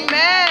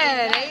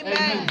 Amen.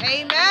 Amen.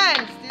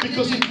 Amen.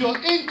 Because if you're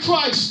in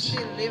Christ,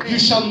 you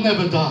shall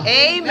never die.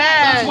 Amen.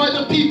 That's why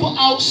the people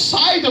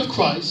outside of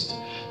Christ,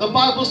 the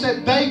Bible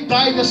said they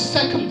died a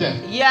second death.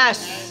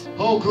 Yes.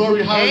 Oh,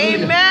 glory,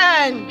 hallelujah.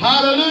 Amen.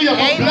 Hallelujah. But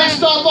Amen.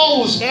 blessed are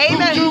those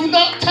Amen. who do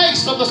not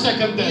taste of the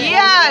second death.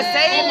 Yes.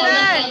 Oh, my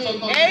left hand's Amen. on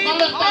those. My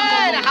left hand's on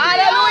Amen. those.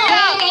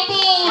 Hallelujah.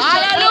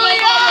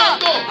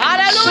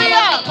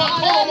 Hallelujah.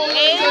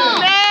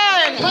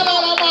 Amen.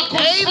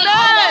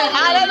 Amen.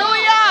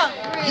 Hallelujah.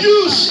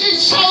 It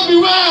shall be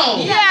well.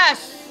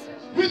 Yes.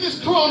 With this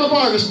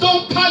coronavirus.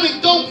 Don't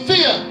panic. Don't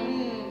fear.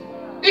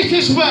 it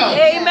as well.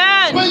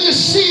 Amen. When you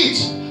see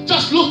it,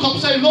 just look up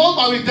and say, Lord,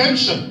 my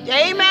redemption.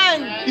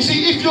 Amen. You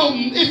see, if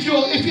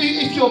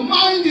your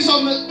mind is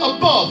on the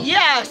above,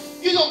 Yes.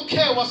 you don't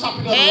care what's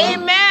happening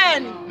around.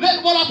 Amen.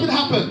 Let what happen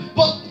happen.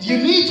 But you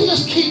need to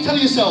just keep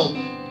telling yourself,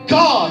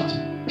 God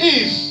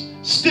is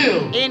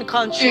still In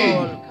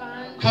control. in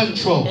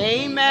control.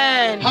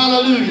 Amen.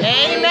 Hallelujah.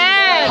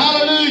 Amen.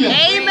 Hallelujah.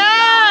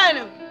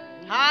 Amen.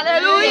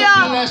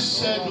 Hallelujah.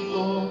 Blessed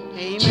Lord,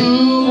 Amen.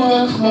 to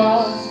the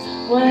cross.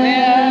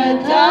 Where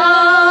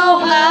thou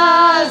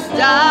hast Draw me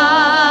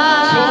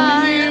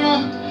died. nearer,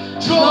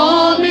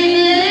 draw me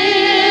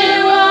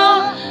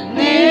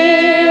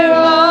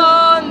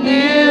Nearer,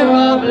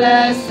 nearer,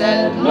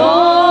 blessed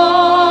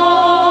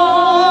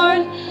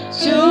Lord,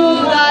 to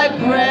thy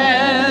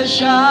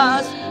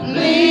precious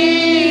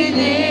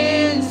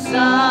bleeding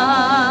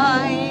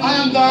side. I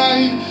am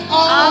thine. I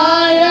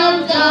am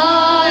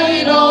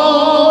thine, O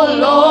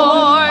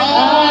Lord. I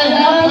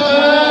have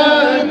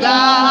heard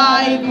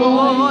thy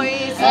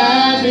voice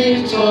and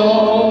been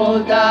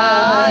told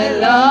thy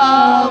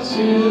love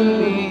to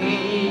me.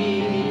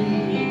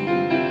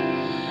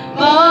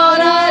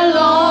 But I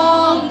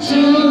long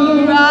to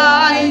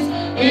rise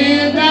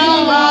in the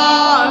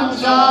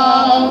arms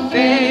of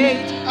faith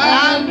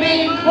and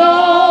be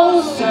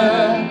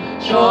closer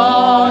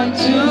drawn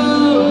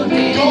to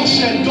thee.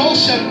 Goshen,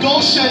 Goshen,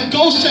 Goshen,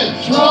 Goshen.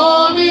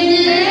 Draw me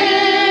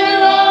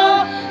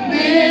nearer,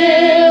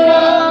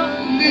 nearer,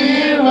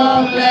 nearer,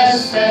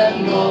 blessed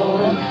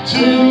Lord,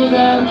 to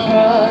the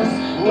cross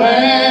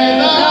where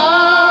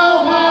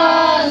thou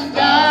hast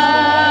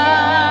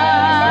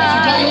died. If you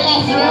got your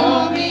offering, Draw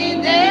me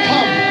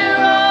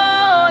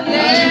nearer,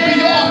 as you bring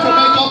your offering,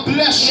 may God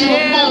bless you and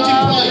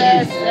multiply you. And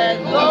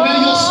may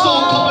your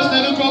store cupboards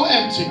never grow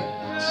empty.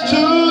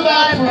 To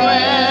thy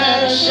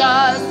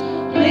precious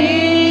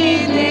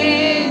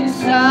bleeding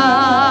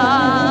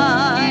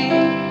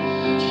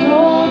side.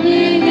 Draw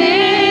me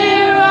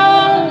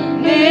nearer,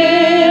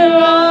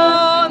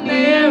 nearer,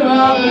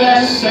 nearer,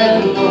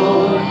 blessed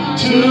Lord,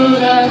 to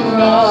the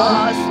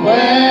cross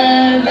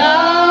where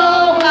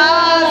thou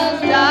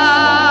hast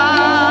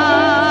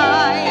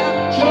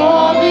died.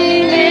 Draw me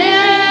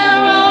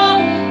nearer,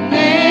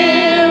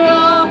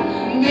 nearer,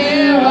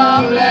 nearer,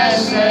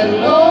 blessed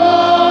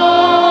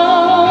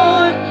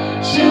Lord,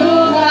 to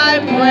thy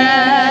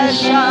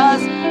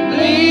precious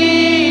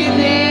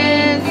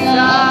bleeding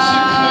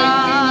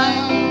side.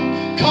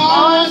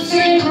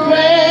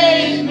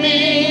 Consecrate me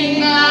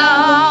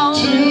now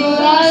to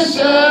thy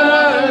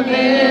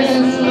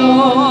service,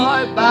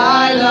 Lord,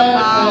 by the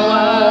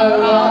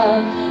power of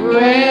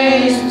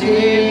grace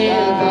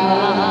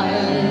divine.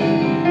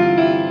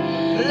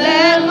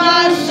 Let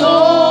my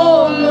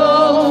soul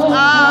look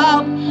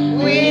up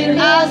with a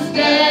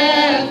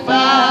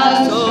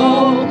steadfast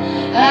hope,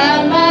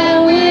 and my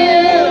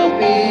will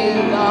be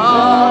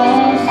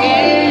lost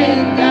in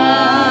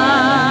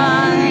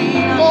thine.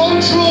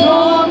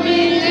 Draw me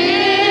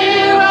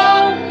nearer,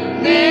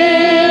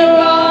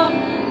 nearer,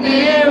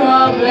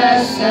 nearer,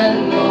 blessed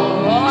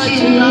Lord,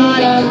 to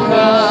thy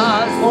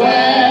cross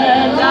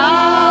where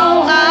thou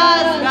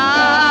hast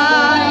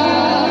died.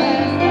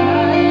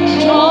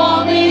 Draw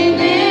me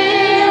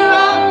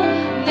nearer,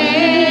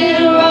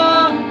 nearer,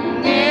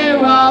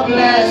 nearer,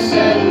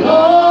 blessed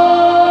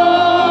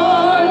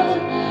Lord,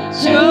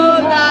 to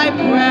thy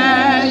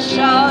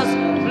precious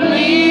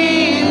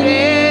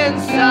bleeding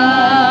Sister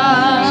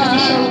side.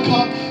 Cheryl,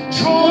 come.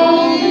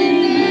 Draw me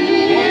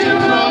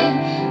Nearer,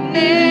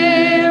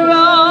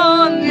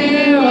 nearer,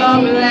 nearer,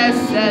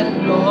 blessed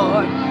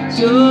Lord,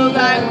 to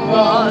thy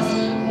cross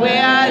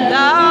where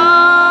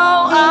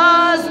thou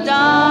hast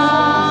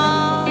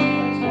died.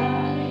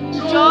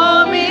 Draw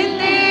me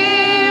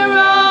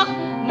nearer,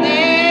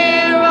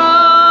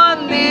 nearer,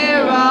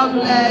 nearer,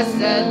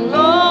 blessed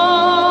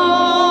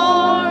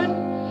Lord,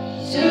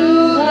 to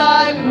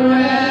thy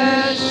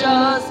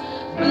precious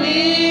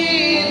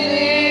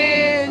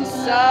bleeding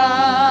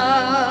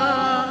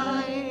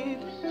side.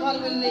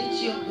 God, we lift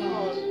you,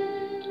 God.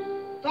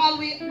 God,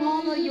 we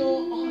honor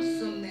your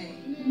awesome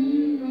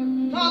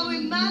name. God, we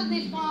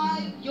magnify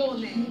your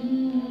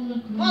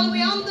name. God,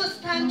 we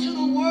understand to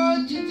the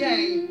word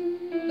today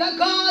that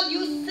God,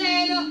 you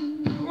said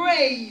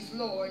praise,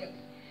 Lord.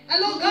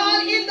 And Lord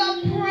God, in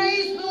the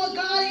praise, Lord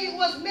God, it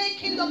was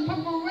making the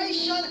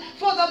preparation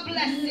for the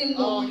blessing,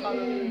 Lord.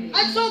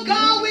 And so,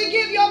 God, we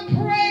give you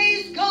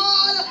praise,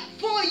 God,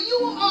 for you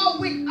are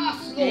with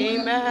us, Lord.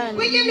 Amen.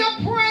 We give you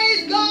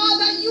praise, God,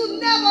 that you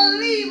never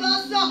leave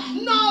us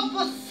nor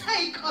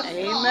forsake us,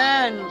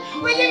 Amen.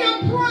 God. We give you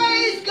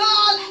praise,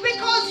 God,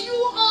 because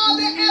you are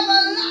the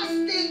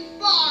everlasting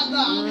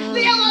Father,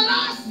 the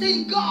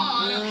everlasting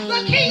God,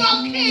 the King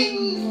of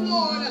Kings,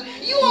 Lord.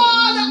 You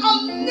are the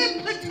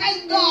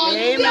omnipotent God, the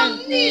Amen.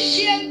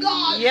 omniscient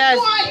God. Yes.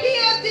 You are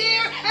here,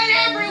 there, and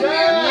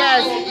everywhere, God.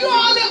 Yes. You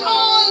are the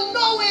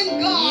all-knowing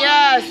God.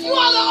 Yes. You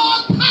are the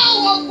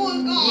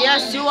all-powerful God.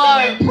 Yes, you So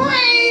are. we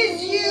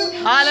praise you.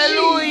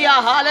 Hallelujah,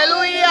 Jesus.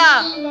 hallelujah,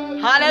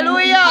 hallelujah,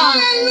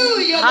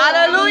 Hallelujah. Lord.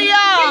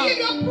 hallelujah. We give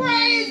you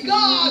praise,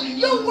 God.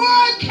 Your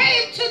word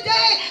came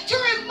today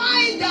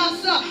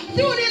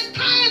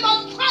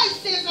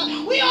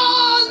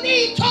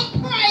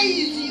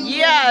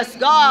Yes,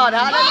 God.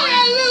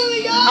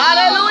 Hallelujah.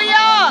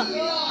 Hallelujah.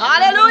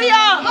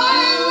 Hallelujah.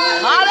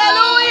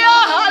 Hallelujah.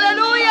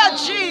 Hallelujah,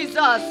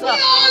 Jesus. We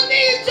all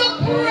need to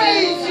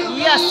praise you.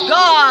 Yes,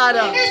 God.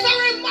 It's a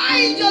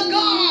reminder,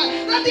 God,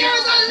 that there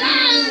is a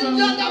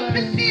land that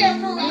prepared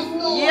for us,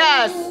 Lord.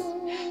 Yes.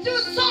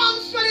 Through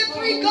Psalms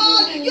 23,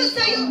 God, you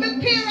say you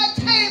prepare a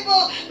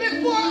table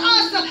before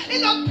us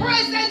in the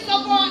presence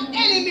of our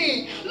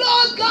enemy.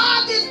 Lord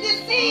God, this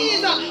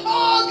disease,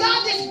 oh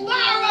God, this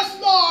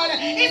virus, Lord,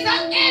 is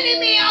an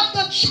enemy of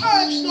the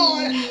church,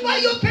 Lord.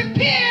 But you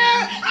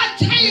prepare a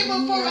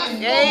table for us,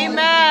 Lord.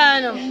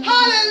 Amen.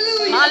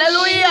 Hallelujah.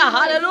 Hallelujah.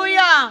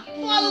 Hallelujah.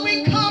 Father,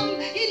 we come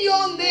in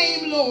your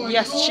name, Lord.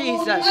 Yes,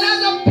 Jesus. And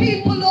as a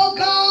people, Lord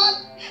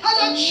God,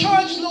 as a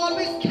church, Lord,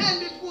 we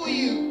stand before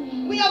you.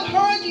 We have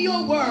heard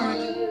your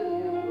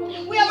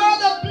word. We have heard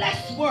the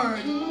blessed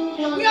word.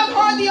 We have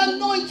heard the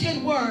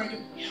anointed word.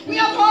 We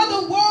have heard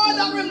the word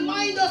that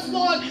reminds us,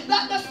 Lord,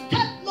 that the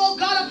step, Lord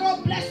God, of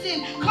our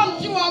blessing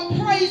comes through our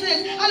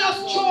praises and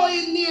us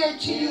drawing near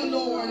to you,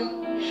 Lord.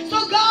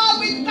 So, God,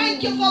 we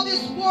thank you for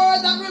this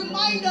word that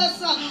reminds us,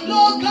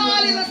 Lord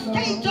God, in a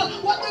state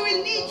of what do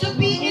we need to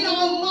be in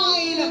our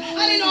mind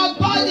and in our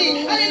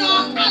body and in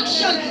our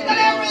action, that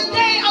every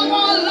day of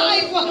our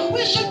life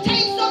we should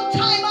take some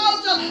time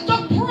out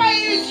to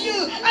praise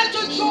you and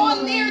to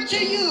draw near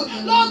to you.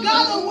 Lord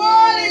God, the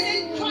world is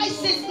in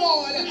crisis,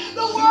 Lord.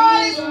 The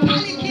world is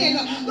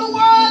panicking. The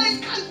world is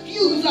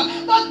confused.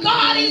 But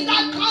God is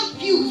not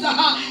confused.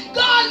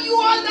 God, you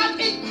are not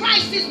in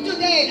crisis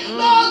today.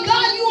 Lord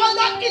God, you are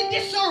not in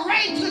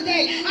disarray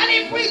today. And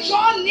if we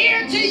draw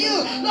near to you,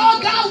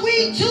 Lord God,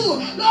 we too,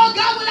 Lord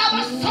God, will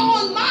have a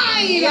sound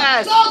mind.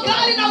 Yes. Lord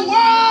God, in a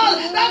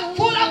world that's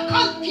full of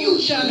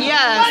confusion.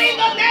 Yes. But in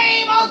the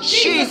name of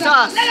Jesus,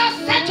 let us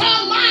set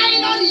our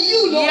mind on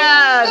you, Lord.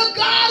 Yes. The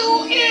God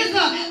who is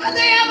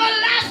the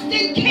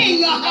everlasting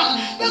King.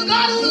 The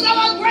God who is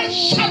our great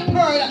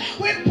shepherd.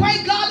 We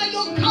pray, God, that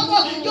you'll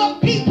cover your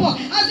people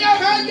as they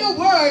heard your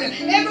word.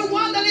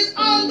 Everyone that is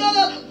under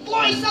the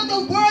voice of the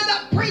word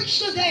that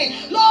preached today,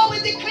 Lord, we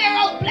declare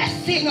a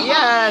blessing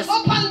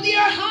upon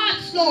their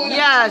hearts, Lord.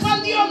 Yes.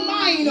 Upon their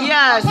mind.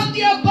 Yes. Upon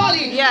their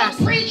body. Yes.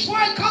 The preached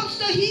word comes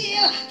to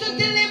heal, to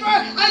deliver,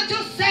 and to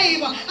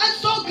save. And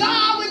so,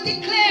 God, we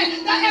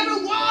declare that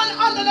everyone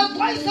under the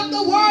voice of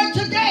the word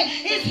today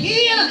is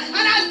healed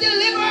and has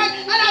delivered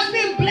and has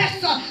been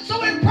blessed. So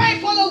we pray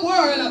for the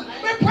world.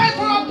 We pray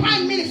for our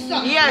prime minister.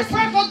 Yes. We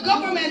pray for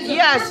government.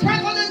 Yes. We pray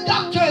for the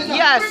doctors.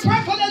 Yes. We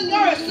pray for the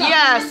nurse.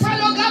 Yes. We pray,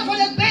 Lord God, for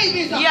the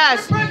babies.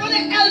 Yes. We pray for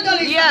the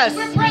elderly. Yes.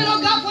 We pray,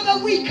 Lord God, for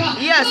the weak.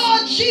 Yes.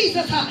 Lord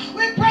Jesus,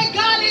 we pray,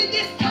 God, in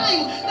this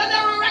time that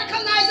they will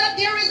recognize that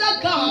there is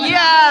a God.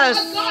 Yes.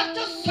 A God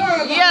to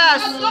serve. Yes.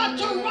 A God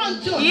to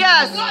run to.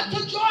 Yes. A God to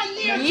draw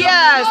near to.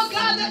 Yes. Lord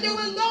God, that they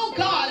will know,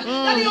 God,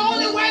 that the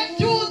only way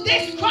through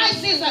this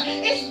crisis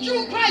is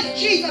through Christ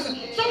Jesus.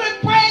 So we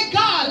pray,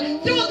 God,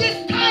 through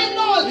this time,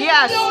 Lord,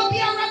 Yes. there will be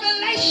a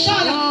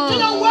revelation to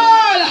the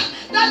world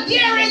that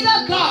there is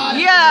a God.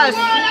 Yes. The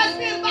world has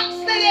been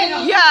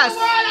backslidden. Yes. The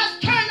world has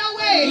turned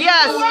away.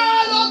 Yes. The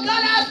world, Lord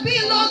God, has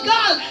been, Lord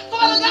God,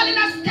 Father God, in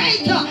a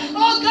state,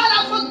 Lord God,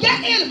 of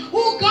forgetting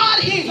who God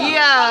is.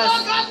 Yes.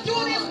 Lord God,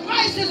 through this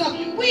crisis,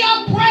 we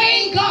are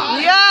praying,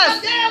 God, Yes.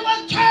 that they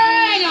will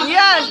turn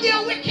Yes. from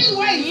their wicked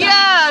ways.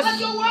 Yes. As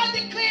your word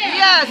declares,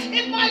 Yes.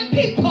 if my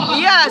people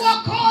Yes. who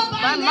are called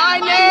By by my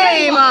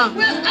name name.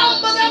 will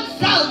humble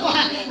themselves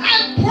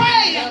and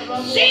pray,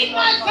 seek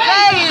my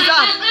Face.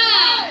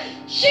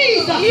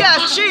 Jesus.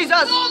 Yes,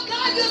 Jesus. Lord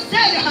God, you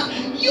said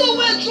you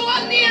will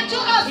draw near to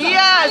us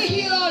Yes. and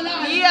heal our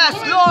lives. Yes,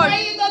 so we Lord.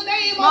 pray in the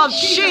name Of of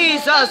Jesus.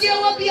 Jesus. That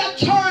there will be a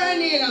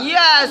turning.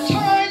 Yes. A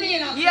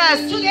turning Yes.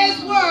 in today's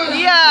world.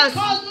 Yes.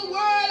 Because the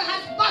world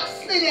has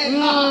backslidden.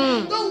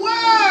 Mm. The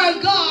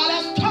world, God,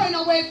 has turned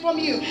away from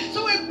you.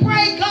 So we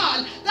pray,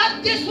 God,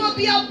 that this will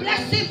be a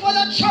blessing for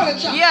the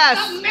church. Yes.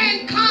 That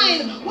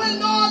mankind will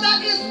know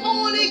that it's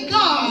only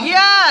God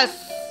Yes.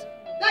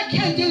 that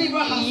can deliver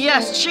us.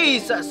 Yes,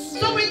 Jesus.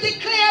 So we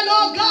declare,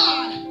 Lord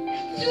God,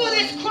 through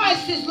this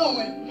crisis,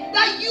 Lord,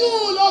 that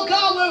you, Lord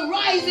God, will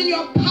rise in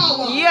your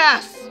power.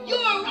 Yes. You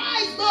will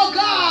rise, Lord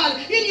God,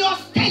 in your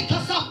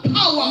status of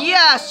power.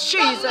 Yes, That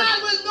Jesus.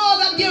 man will know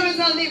that there is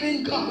a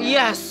living God.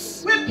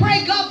 Yes. We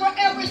pray, God, for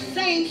every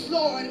saint,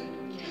 Lord.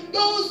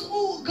 Those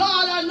who,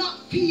 God, are not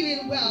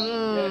feeling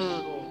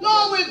well.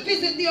 Lord, we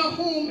visit their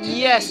home today.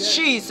 Yes,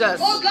 Jesus.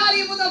 Oh, God,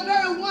 even the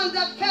very ones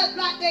that felt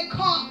like they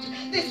caught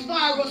this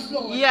virus,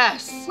 Lord.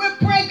 Yes. We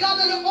pray, God,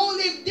 that the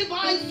Holy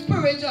Divine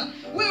Spirit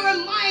will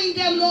remind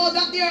them, Lord,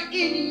 that they're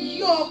in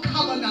your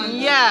covenant.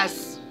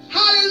 Yes.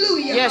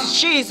 Hallelujah.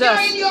 Yes, Jesus.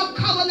 They're in your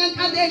covenant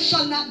and they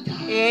shall not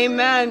die.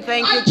 Amen.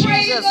 Thank you, I pray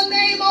in Jesus. the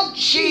name of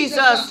Jesus,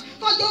 Jesus.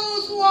 for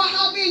those who are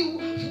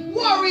having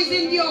worries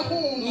in their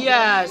home.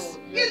 Yes.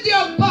 In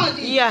their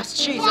body. Yes,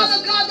 Jesus.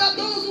 Father God, that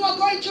those who are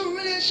going through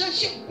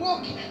relationship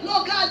broken,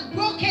 Lord God,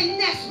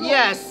 brokenness, Lord.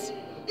 Yes.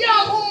 There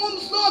are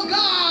homes, Lord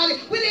God,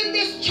 within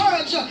this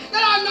church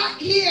that are not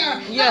here.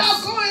 Yes. That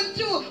are going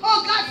through,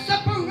 oh God,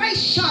 separation.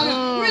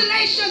 separation,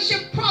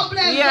 relationship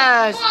problems.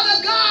 Yes.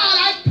 Father God,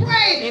 I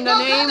pray, In the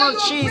Lord name God, of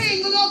that you will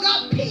Jesus. bring, Lord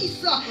God, peace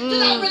to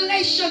that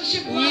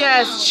relationship right now.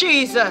 Yes,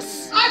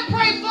 Jesus. I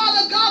pray,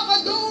 Father God,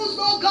 for those,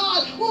 Lord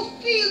God, who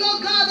feel,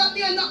 Lord God, that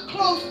they are not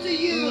close to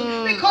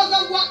you because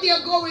of what they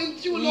are going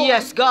through, Lord.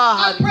 Yes,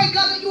 God. I pray,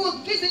 God, that you will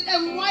visit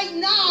them right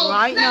now.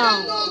 Right Let now.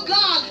 them know,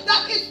 God,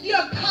 that it's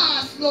their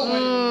past, Lord.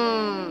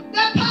 Mm.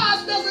 Their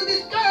past doesn't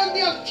determine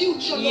their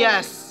future, Lord.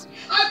 Yes.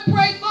 I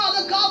pray,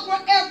 Father God,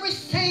 for every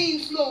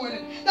saint, Lord,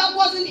 that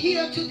wasn't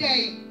here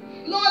today.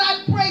 Lord,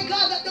 I pray,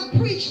 God, that the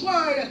preached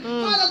word,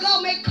 Father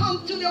God, may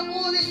come to the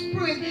Holy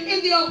Spirit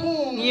in their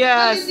home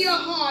Yes. and in their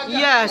heart.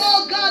 Yes.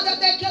 Oh, God, that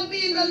they can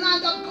be in the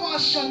land of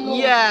Goshen, Lord.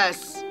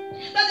 Yes.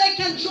 That they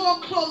can draw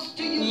close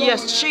to you, Lord.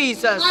 Yes,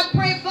 Jesus. I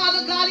pray,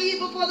 Father God,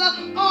 even for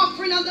the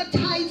offering and the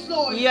tithes,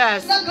 Lord.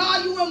 Yes. That,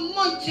 God, you will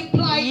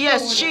multiply,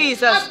 Yes, Lord.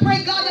 Jesus. I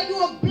pray, God, that you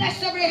will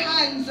bless every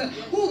hands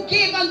who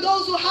give and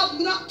those who have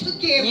not to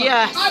give.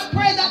 Yes. I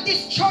pray that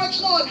this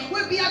church, Lord,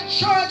 will be a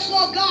church,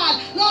 Lord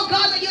God,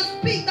 that you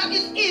speak, that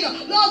is in,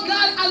 Lord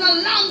God, and a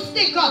lamp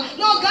sticker,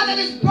 Lord God, that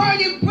is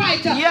burning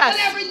bright. Yes.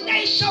 And every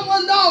nation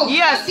will know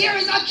Yes. that there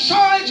is a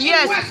church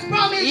Yes. in West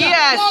Bromwich,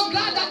 Yes. Lord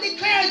God, that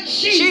declares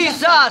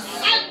Jesus.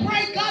 I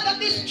pray, God, that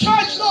this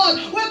church, Lord,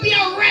 will be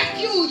a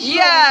refuge.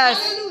 Yes.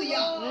 Lord.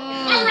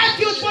 Hallelujah. A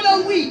refuge for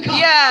the weak.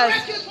 Yes. A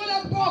refuge for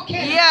the broken.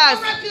 Yes.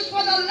 A refuge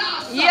for the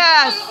lost.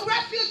 Yes. A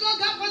refuge, Lord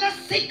God, for the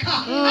sick.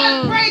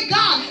 I pray,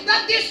 God,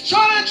 that this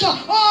church,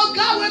 oh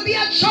God, will be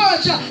a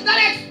church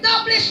that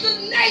established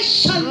the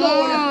nation,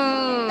 Lord,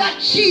 that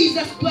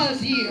Jesus dwells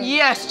here.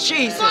 Yes,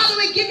 Jesus. Father,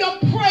 we give you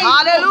praise.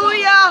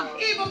 Hallelujah. Lord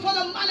God, even for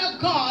the man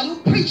of God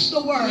who preached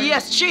the word.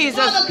 Yes, Jesus.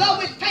 Father God,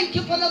 we thank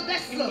you for the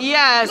vessel.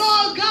 Yes.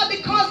 Lord God,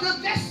 because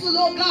the vessel,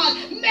 Lord God,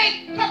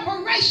 make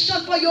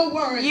preparation for your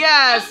word.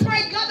 Yes. I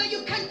pray, God, that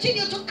you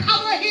continue to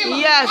cover him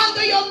Yes.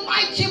 under your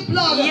mighty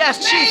blood.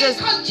 Yes, may Jesus.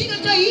 he continue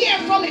to hear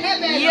from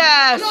heaven.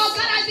 Yes. Lord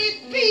God, as he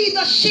feed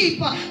the sheep,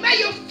 may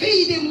you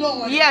feed him,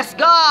 Lord. Yes,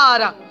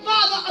 God.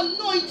 Father,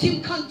 anoint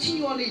him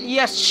continually.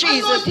 Yes,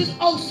 Jesus. Anoint his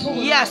household.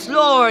 Yes,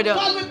 Lord.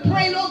 Father, we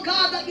pray, Lord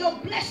God, that your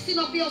blessing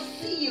of your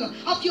seal,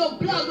 of your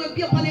blood will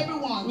be upon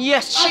everyone.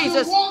 Yes, as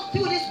Jesus. we walk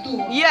through this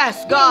door.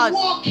 Yes, God. We're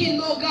walking,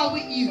 Lord God,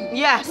 with you.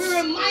 Yes.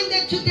 We're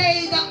reminded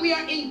today that we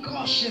are in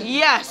Goshen.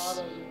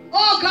 Yes.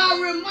 Oh God,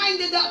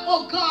 reminded that,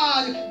 oh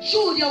God,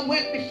 Julia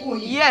went before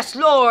you. Yes,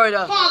 Lord.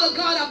 Father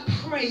God, I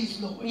praise,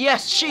 Lord.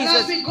 Yes, And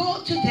as Jesus. we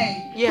go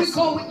today, Yes. we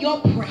go with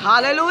your praise.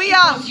 Hallelujah.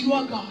 Because you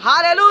are God.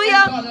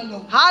 Hallelujah. And God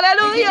alone.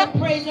 Hallelujah. We give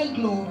you praise and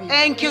glory.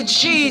 Thank you, In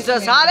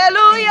Jesus. name.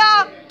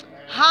 Hallelujah.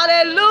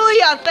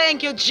 Hallelujah.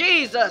 Thank you,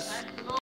 Jesus.